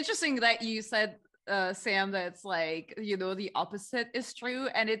 it's interesting that you said, Sam, that it's like, you know, the opposite is true,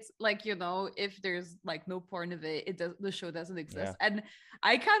 and it's like, you know, if there's like no porn of it, the show doesn't exist. And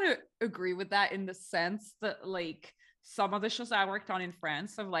I kind of agree with that in the sense that like some of the shows I worked on in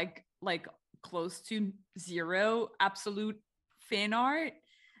France have like close to zero absolute fan art,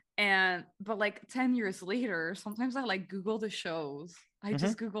 but like 10 years later, sometimes I like Google the shows. I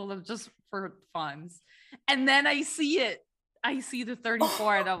just Google them just for funs, and then I see the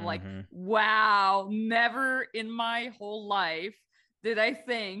 34 and I'm like, wow, never in my whole life did I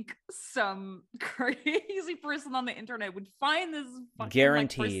think some crazy person on the internet would find this fucking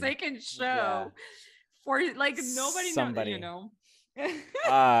guaranteed like, forsaken show for like somebody, you know.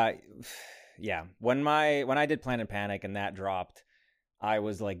 When I did Planet Panic and that dropped, I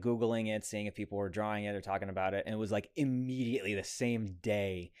was like Googling it, seeing if people were drawing it or talking about it, and it was like immediately the same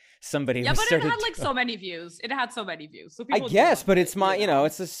day somebody but it had like so many views. It had so many views. So I guess, but it's my, you know,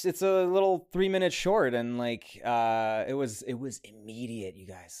 it's a little 3-minute short, and like it was immediate, you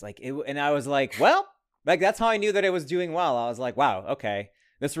guys. Like and I was like, well, like that's how I knew that it was doing well. I was like, wow, okay,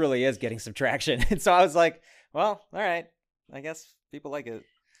 this really is getting some traction. And so I was like, well, all right, I guess people like it.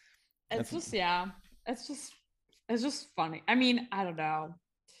 It's just funny. I mean, I don't know.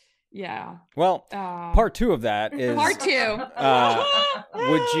 Yeah. Well, part 2 of that is part 2.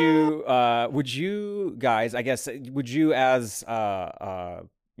 Would you guys, I guess, would you as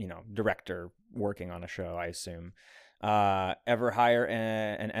you know, director working on a show, I assume, ever hire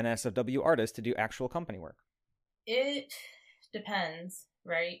an NSFW artist to do actual company work? It depends,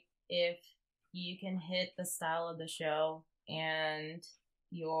 right? If you can hit the style of the show and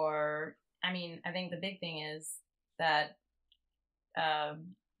I think the big thing is that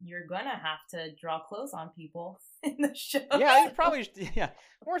you're gonna have to draw clothes on people in the show. Yeah, you probably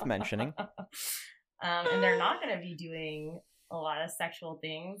worth mentioning. And they're not gonna be doing a lot of sexual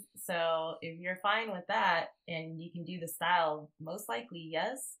things. So if you're fine with that and you can do the style, most likely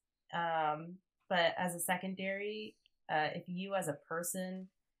yes. But as a secondary, if you as a person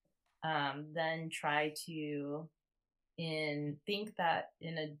then try to think that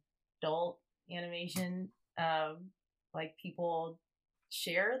in adult animation, like people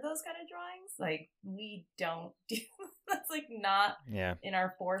share those kind of drawings, like we don't do. That's like not in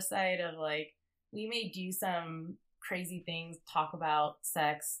our foresight of like, we may do some crazy things, talk about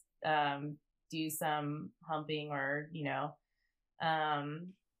sex, do some humping, or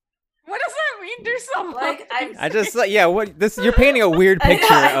what does that mean? There's some like I just what this, you're painting a weird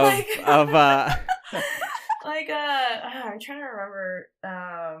picture of like I'm trying to remember.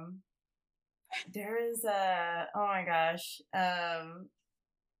 There is oh my gosh,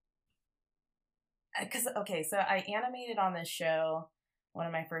 because okay, so I animated on this show, one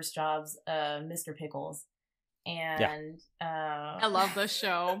of my first jobs, Mr. Pickles, and I love this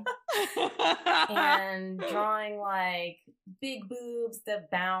show. and drawing like big boobs that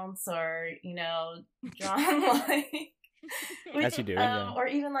bounce, or drawing like as you do, or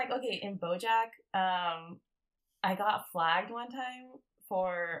even like, okay, in BoJack, I got flagged one time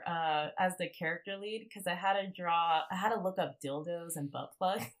for as the character lead because I had to look up dildos and butt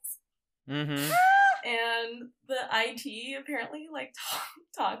plugs. Mm-hmm. And the IT apparently like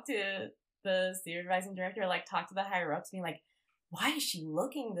talked to the supervising director, like talked to the higher ups, being like, why is she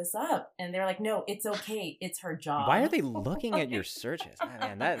looking this up? And they're like, no, it's okay, it's her job. Why are they looking at your searches?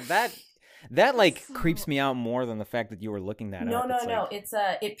 Man, that like creeps me out more than the fact that you were looking that up. No. It's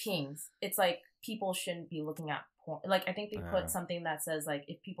it pings. It's like people shouldn't be looking at porn. Like I think they put something that says like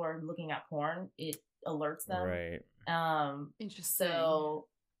if people are looking at porn, it alerts them. Right. Interesting. So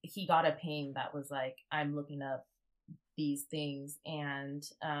he got a ping that was like, I'm looking up these things, and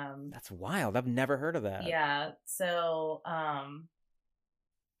that's wild. I've never heard of that. Yeah. So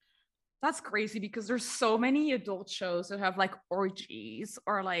that's crazy because there's so many adult shows that have like orgies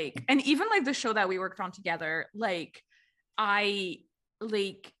or like, and even like the show that we worked on together, like I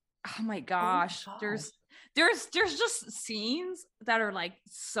like, oh my gosh, there's just scenes that are like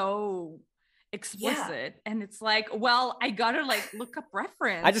so explicit, and it's like, well, I gotta like look up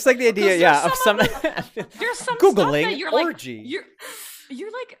reference. I just like the idea, of some there's some Googling stuff that you're orgy.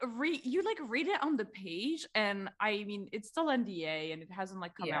 Like, you read it on the page, and I mean it's still NDA and it hasn't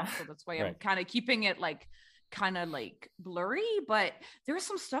like come out, so that's why I'm kind of keeping it like kind of like blurry. But there's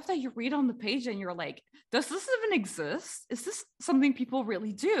some stuff that you read on the page and you're like, does this even exist? Is this something people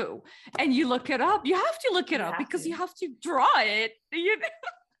really do? And you look it up. You have to look it up because you have to draw it.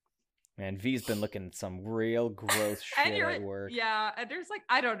 Man, V's been looking at some real gross shit at work. Yeah, and there's like,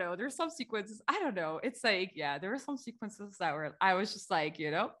 I don't know, there's some sequences, I don't know. It's like, yeah, there were some sequences that were, I was just like,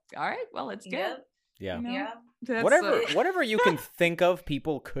 all right, well, it's good. Yeah. Whatever you can think of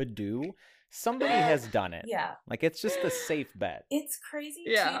people could do, somebody has done it. Yeah. Like, it's just a safe bet. It's crazy,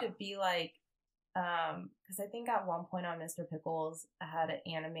 too, to be like, because I think at one point on Mr. Pickles, I had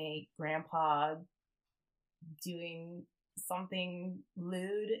to animate Grandpa doing something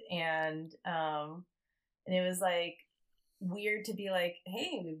lewd, and it was like weird to be like,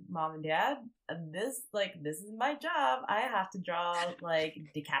 hey, mom and dad, this is my job. I have to draw like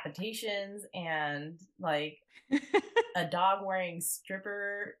decapitations and like a dog wearing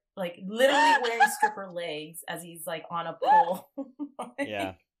stripper, like literally wearing stripper legs as he's like on a pole.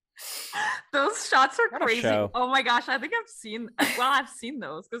 Yeah. Those shots are crazy. Oh my gosh, I think I've seen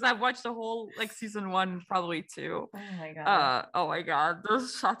those because I've watched the whole like season 1 probably too. Oh my god,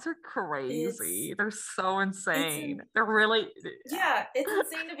 those shots are crazy. They're so insane. They're really it's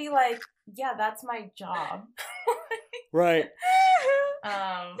insane to be like, yeah, that's my job. Right.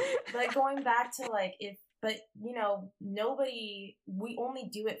 But going back to like, we only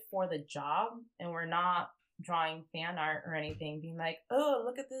do it for the job, and we're not drawing fan art or anything, being like, oh,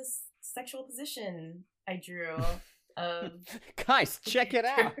 look at this sexual position I drew of guys, check it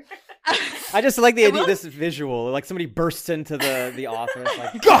out. I just like the idea, this visual, like somebody bursts into the office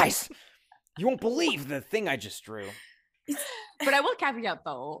like, guys, you won't believe the thing I just drew. But I will caveat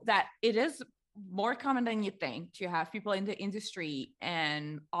though that it is more common than you think to have people in the industry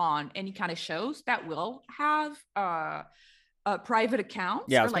and on any kind of shows that will have private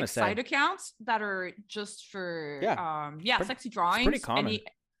accounts or like side accounts that are just for sexy drawings. Pretty common.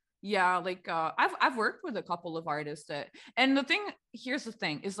 I've worked with a couple of artists and here's the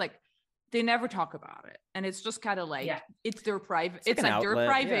thing is like they never talk about it, and it's just kind of like it's their private, it's like their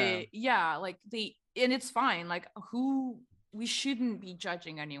private like they, and it's fine, like we shouldn't be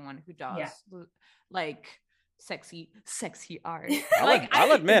judging anyone who does like sexy art.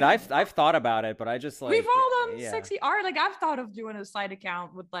 I'll admit I've thought about it, but I just like, we've all done sexy art. Like I've thought of doing a side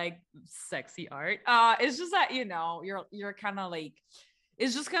account with like sexy art. It's just that you're kind of like,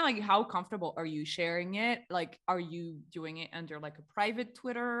 it's just kind of like, how comfortable are you sharing it? Like, are you doing it under like a private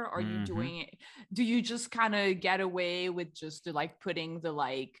Twitter? Are you doing it? Do you just kind of get away with just like putting the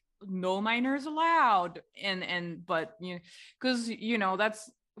like no minors allowed but you know, because you know that's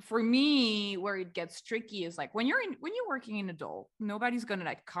for me where it gets tricky is like when you're working in adult, nobody's gonna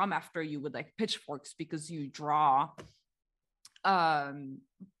like come after you with like pitchforks because you draw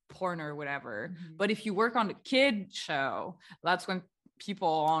porn or whatever. But if you work on a kid show, that's when people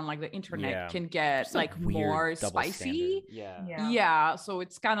on like the internet can get just like more spicy. Yeah, so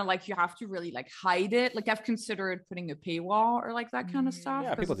it's kind of like you have to really like hide it. Like I've considered putting a paywall or like that kind of stuff.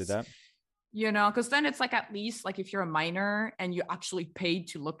 Yeah, people do that. You know, because then it's like, at least like if you're a minor and you actually paid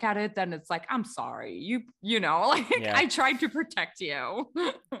to look at it, then it's like, I'm sorry, you know, like I tried to protect you.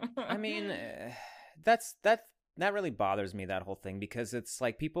 I mean, that really bothers me, that whole thing, because it's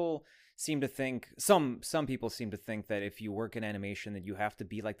like people seem to think, some people seem to think that if you work in animation that you have to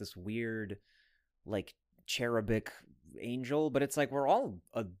be like this weird like cherubic angel, but it's like we're all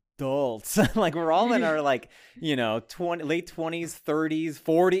adults. Like we're all in our like, you know, late 20s, 30s,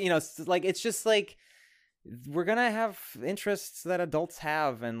 40, you know, like it's just like we're gonna have interests that adults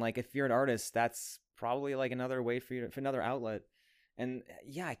have, and like if you're an artist, that's probably like another way for you for another outlet. And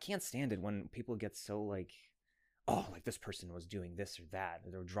yeah, I can't stand it when people get so like, oh, like this person was doing this or that,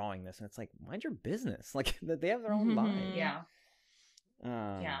 or they're drawing this, and it's like, mind your business. Like they have their own lives.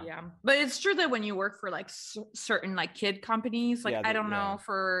 Yeah, but it's true that when you work for like certain like kid companies, like I don't know,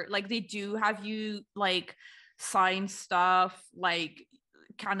 for like they do have you like sign stuff, like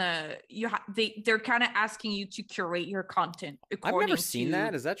kind of they're kind of asking you to curate your content according. I've never seen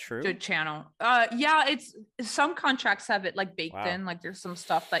that. Is that true? The channel. Yeah, it's some contracts have it like baked in. Like there's some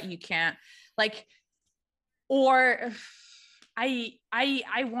stuff that you can't like, or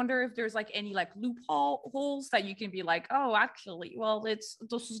I wonder if there's like any like loopholes that you can be like, oh, actually, well, this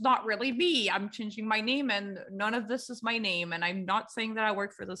is not really me. I'm changing my name, and none of this is my name. And I'm not saying that I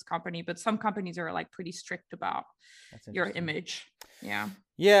work for this company, but some companies are like pretty strict about your image. Yeah.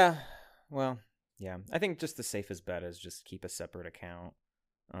 Yeah. Well, yeah. I think just the safest bet is just keep a separate account.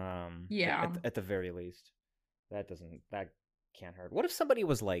 At the very least, that can't hurt. What if somebody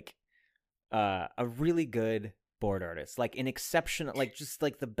was like a really good board artist, like an exceptional, like just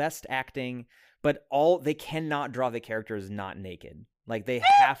like the best acting, but they cannot draw the characters not naked. Like they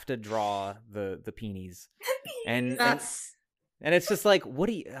have to draw the peenies, and it's just like, what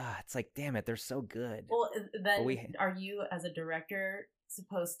do you? It's like, damn it, they're so good. Well, then are you as a director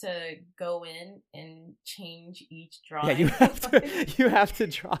supposed to go in and change each drawing? Yeah, you have to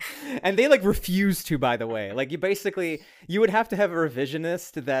draw, and they like refuse to. By the way, like you would have to have a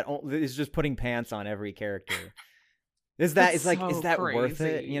revisionist that is just putting pants on every character. Is that worth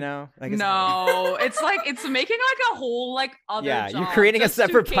it? You know? Like, no, it's like it's making like a whole like other. Yeah, job you're creating a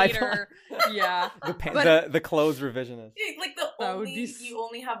separate pipeline. Yeah, the clothes revisionist. Like you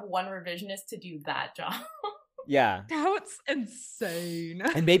only have one revisionist to do that job. Yeah, that's insane.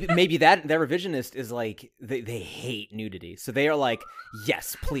 And maybe that revisionist is like they hate nudity, so they are like,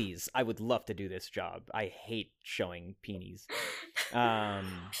 yes, please, I would love to do this job. I hate showing peenies. But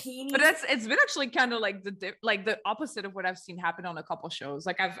it's been actually kind of like the opposite of what I've seen happen on a couple shows.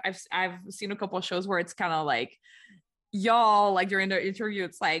 Like I've seen a couple of shows where it's kind of like, y'all, like during the interview,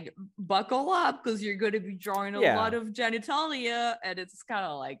 it's like, buckle up because you're going to be drawing a lot of genitalia, and it's kind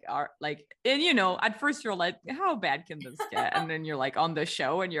of like and you know, at first you're like, how bad can this get? And then you're like on the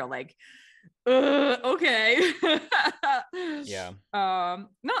show and you're like, okay. Yeah.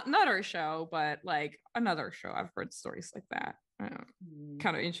 Not our show, but like another show. I've heard stories like that.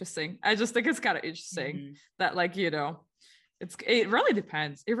 Kind of interesting. I just think it's kind of interesting that, like, you know, it really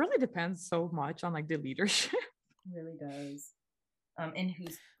depends. It really depends so much on like the leadership. It really does. And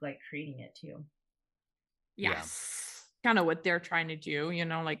who's like creating it too. Yes. Yeah. Kind of what they're trying to do, you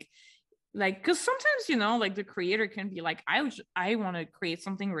know, like because sometimes, you know, like the creator can be like, I want to create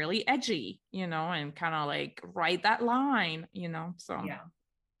something really edgy, you know, and kind of like write that line, you know. So yeah.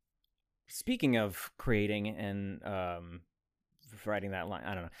 Speaking of creating and writing that line,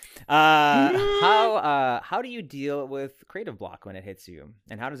 I don't know. How do you deal with creative block when it hits you,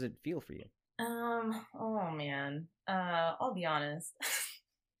 and how does it feel for you? Oh man. I'll be honest.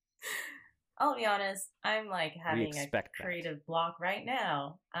 I'm like having a creative block right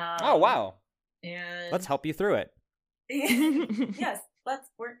now. Oh wow. And let's help you through it. Yes, let's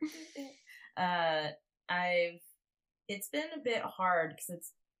work. It's been a bit hard because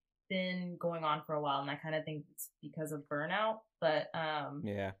it's been going on for a while, and I kind of think it's because of burnout. But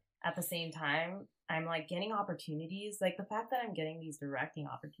at the same time, I'm like getting opportunities. Like the fact that I'm getting these directing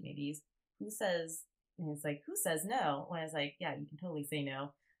opportunities. Who says And it's like, who says no? When it's like, yeah, you can totally say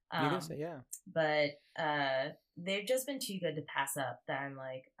no. You can say, yeah. But they've just been too good to pass up that I'm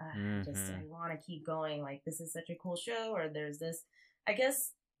like, I want to keep going. Like, this is such a cool show, or there's this. I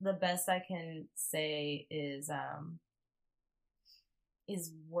guess the best I can say is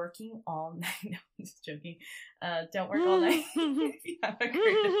working all night. No, I'm just joking. Don't work all night if you have a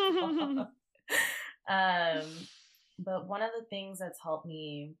creative block. But one of the things that's helped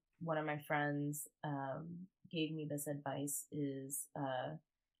me, one of my friends gave me this advice is,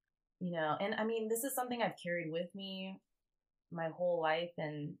 and I mean, this is something I've carried with me my whole life,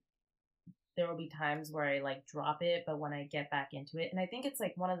 and there will be times where I like drop it, but when I get back into it, and I think it's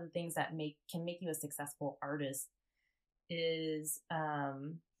like one of the things that can make you a successful artist is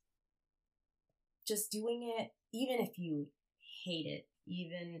just doing it, even if you hate it,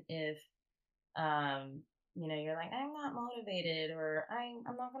 even if you're like, I'm not motivated, or I'm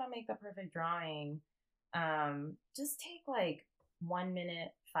not gonna make the perfect drawing. Just take like 1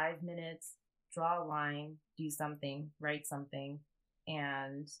 minute, 5 minutes, draw a line, do something, write something,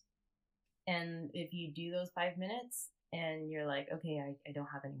 and if you do those 5 minutes and you're like, okay, I don't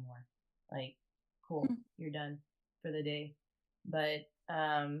have any more, like, cool, you're done for the day. But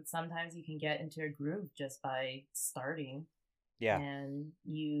sometimes you can get into a groove just by starting. Yeah. And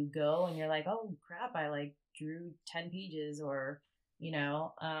you go and you're like, oh crap, I like drew 10 pages, or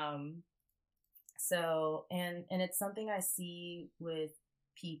so and it's something I see with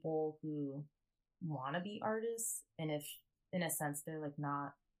people who want to be artists, and if in a sense they're like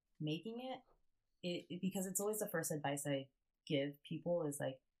not making it, because it's always the first advice I give people is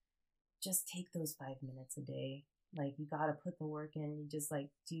like, just take those 5 minutes a day. Like, you got to put the work in. You just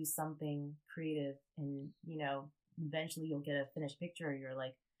like do something creative, and eventually you'll get a finished picture. You're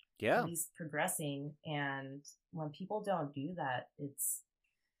like, at least progressing. And when people don't do that, it's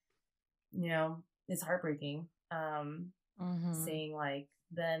it's heartbreaking. Saying like,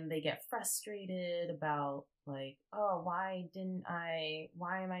 then they get frustrated about like, oh, why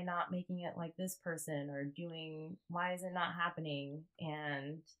am I not making it like this person, or why is it not happening?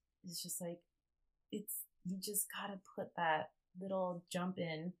 And it's just like, you just gotta put that little jump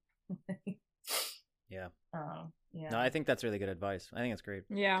in. Yeah. Yeah. No, I think that's really good advice. I think it's great.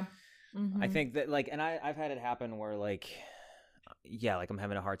 Yeah. I think that like, and I've had it happen where like, yeah, like I'm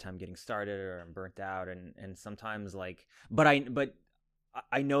having a hard time getting started, or I'm burnt out, and sometimes like, but I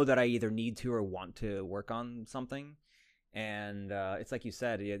know that I either need to or want to work on something, and it's like you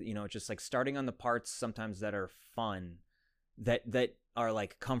said, just like starting on the parts sometimes that are fun, that are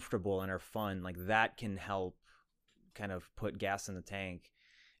like comfortable and are fun, like that can help kind of put gas in the tank.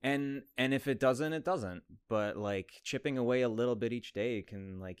 And if it doesn't, it doesn't. But like chipping away a little bit each day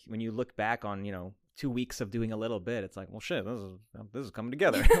can, like, when you look back on 2 weeks of doing a little bit, it's like, well, shit, this is coming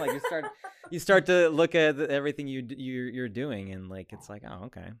together. Like you start to look at everything you're doing, and like it's like, oh,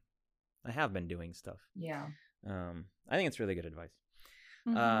 okay, I have been doing stuff. Yeah. I think it's really good advice.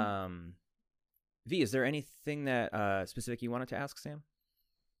 V, is there anything that specific you wanted to ask Sam?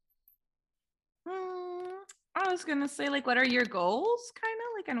 I was gonna say, like, what are your goals, kind of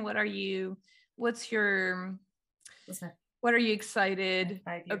like, and what are you excited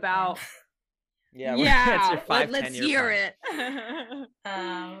about? Yeah. Let's hear it.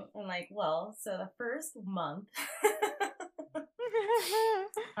 I'm like, well, so the first month,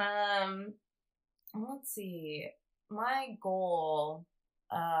 let's see, my goal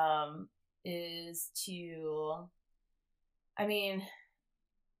is to, I mean,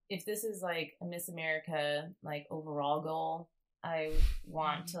 if this is like a Miss America like overall goal, I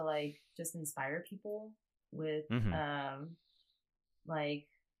want to like just inspire people with like,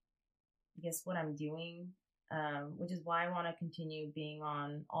 I guess, what I'm doing, which is why I want to continue being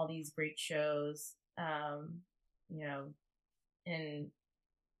on all these great shows, and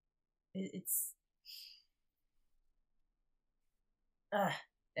it's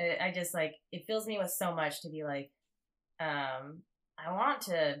I just like, it fills me with so much to be like, I want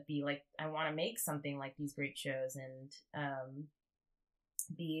to make something like these great shows, and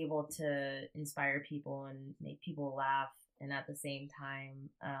be able to inspire people and make people laugh, and at the same time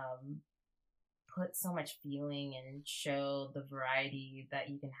put so much feeling and show the variety that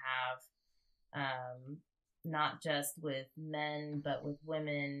you can have, not just with men but with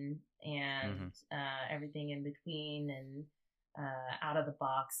women, and everything in between, and out of the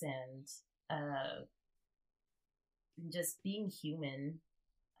box, and just being human,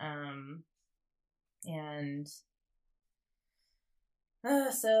 and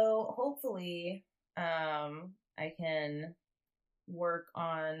so hopefully I can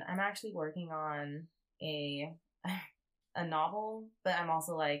I'm actually working on a novel, but I'm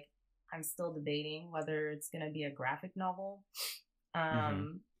also like, I'm still debating whether it's going to be a graphic novel.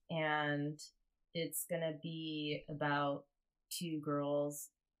 Mhm. And it's going to be about two girls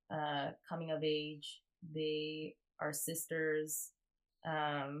coming of age. They are sisters,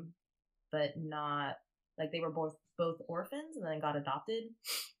 but not like they were both orphans and then got adopted.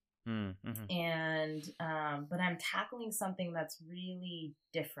 Mm-hmm. And but I'm tackling something that's really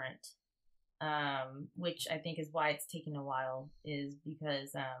different, which I think is why it's taking a while, is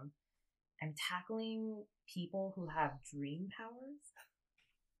because I'm tackling people who have dream powers.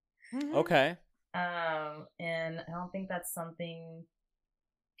 Okay. And I don't think that's something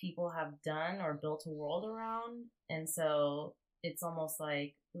people have done or built a world around. And so it's almost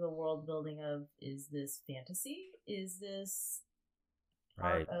like the world building of, is this fantasy? Is this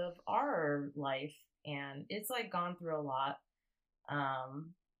part of our life? And it's like gone through a lot.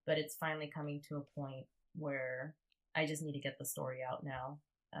 But it's finally coming to a point where I just need to get the story out now.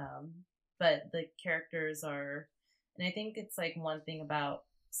 But the characters are, and I think it's like one thing about,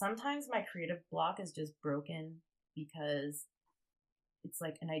 sometimes my creative block is just broken because it's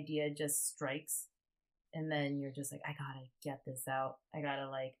like an idea just strikes and then you're just like, I gotta get this out. I gotta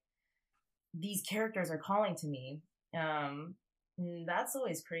like, these characters are calling to me. And that's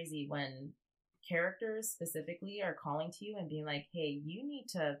always crazy when characters specifically are calling to you and being like, hey, you need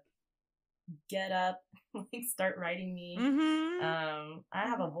to get up, like start writing me. I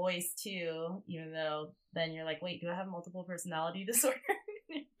have a voice too, even though then you're like, wait, do I have multiple personality disorder?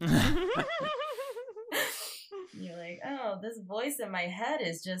 You're like, oh, this voice in my head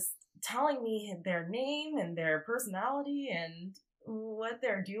is just telling me their name and their personality and what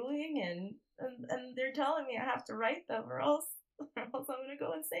they're doing, and they're telling me I have to write them or else I'm gonna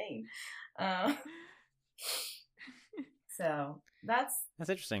go insane. So that's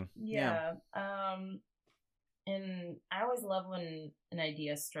interesting. Yeah. And I always love when an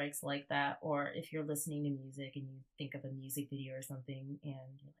idea strikes like that, or if you're listening to music and you think of a music video or something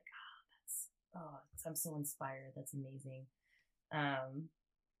and you're like, I'm so inspired. That's amazing.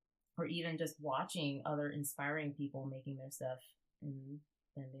 Or even just watching other inspiring people making their stuff and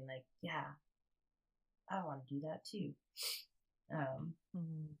then being like, yeah, I want to do that too.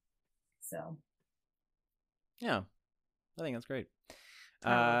 So. Yeah, I think that's great. I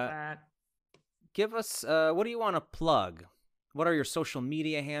love that. Give us, what do you want to plug? What are your social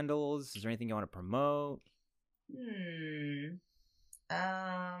media handles? Is there anything you want to promote?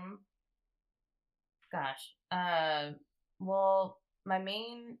 Gosh. Well, my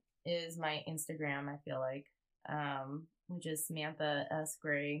main is my Instagram, I feel like, which is Samantha S.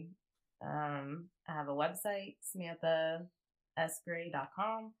 Gray. I have a website,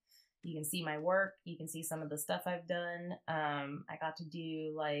 samanthasgray.com. You can see my work. You can see some of the stuff I've done. I got to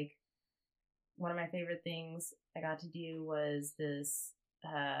do like, one of my favorite things I got to do was this,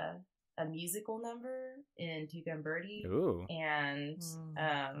 a musical number in Tucumberti. Ooh. And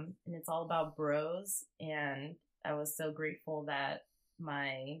it's all about bros. And I was so grateful that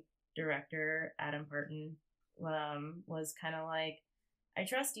my director, Adam Parton, was kind of like, I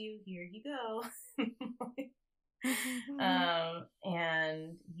trust you, here you go.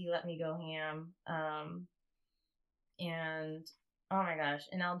 And he let me go ham. And oh my gosh.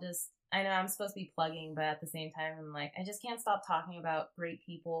 And I know I'm supposed to be plugging, but at the same time, I'm like, I just can't stop talking about great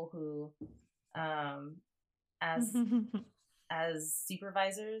people who, as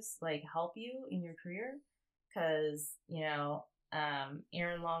supervisors, like help you in your career. Cause,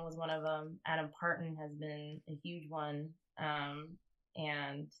 Aaron Long was one of them. Adam Parton has been a huge one.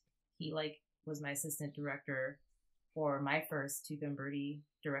 And he was my assistant director for my first Tucumberti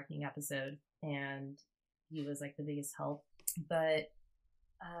directing episode. And he was like the biggest help. But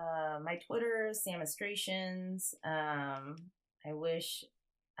my Twitter, Samistrations. I wish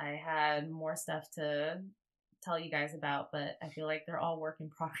I had more stuff to tell you guys about, but I feel like they're all work in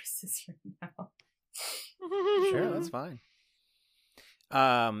progresses right now. Sure, that's fine.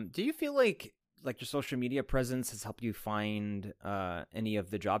 Do you feel like your social media presence has helped you find any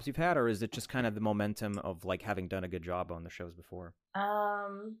of the jobs you've had, or is it just kind of the momentum of like having done a good job on the shows before?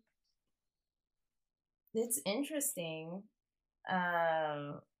 It's interesting.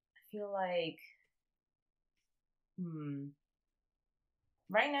 I feel like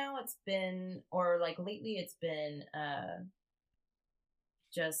right now it's been, or like lately it's been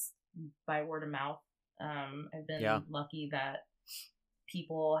just by word of mouth. I've been lucky that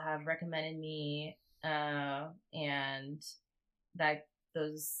people have recommended me, and that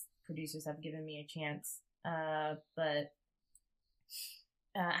those producers have given me a chance. But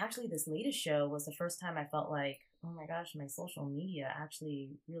actually this latest show was the first time I felt like, oh my gosh, my social media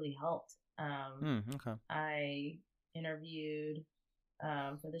actually really helped. Okay. I interviewed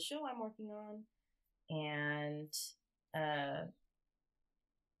for the show I'm working on. And I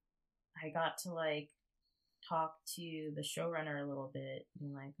got to like talk to the showrunner a little bit,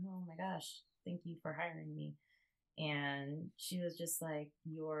 being like, oh my gosh, thank you for hiring me. And she was just like,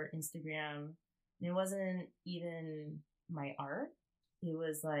 your Instagram, and it wasn't even my art. It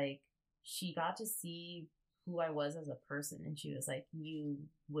was like, she got to see who I was as a person, and she was like, you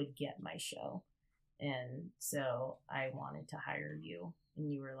would get my show. And so I wanted to hire you,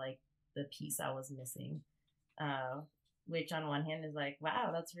 and you were like the piece I was missing. Which on one hand is like,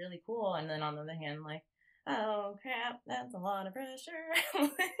 wow, that's really cool. And then on the other hand, like, oh crap, that's a lot of pressure.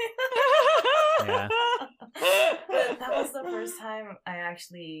 Yeah. But that was the first time I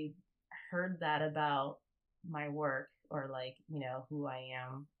actually heard that about my work, or like, you know, who I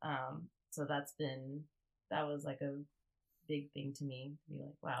am. So that was like a big thing to me, to be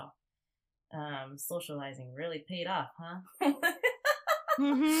like, wow, socializing really paid off, huh?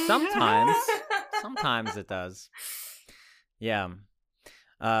 Sometimes it does. Yeah.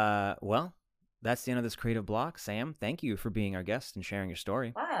 Well, that's the end of this creative block. Sam, thank you for being our guest and sharing your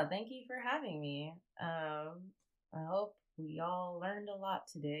story. Wow, thank you for having me. I hope we all learned a lot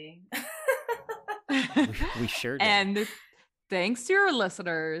today. We sure did. And thanks to your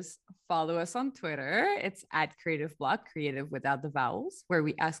listeners. Follow us on Twitter. It's at Creative Block, creative without the vowels, where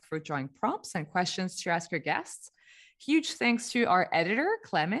we ask for drawing prompts and questions to ask our guests. Huge thanks to our editor,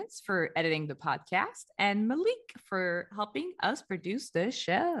 Clemens, for editing the podcast, and Malik for helping us produce the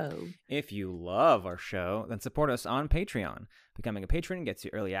show. If you love our show, then support us on Patreon. Becoming a patron gets you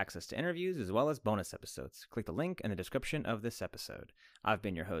early access to interviews as well as bonus episodes. Click the link in the description of this episode. I've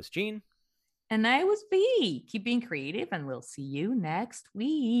been your host, Gene. And I was B. Keep being creative, and we'll see you next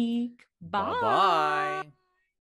week. Bye. Bye-bye.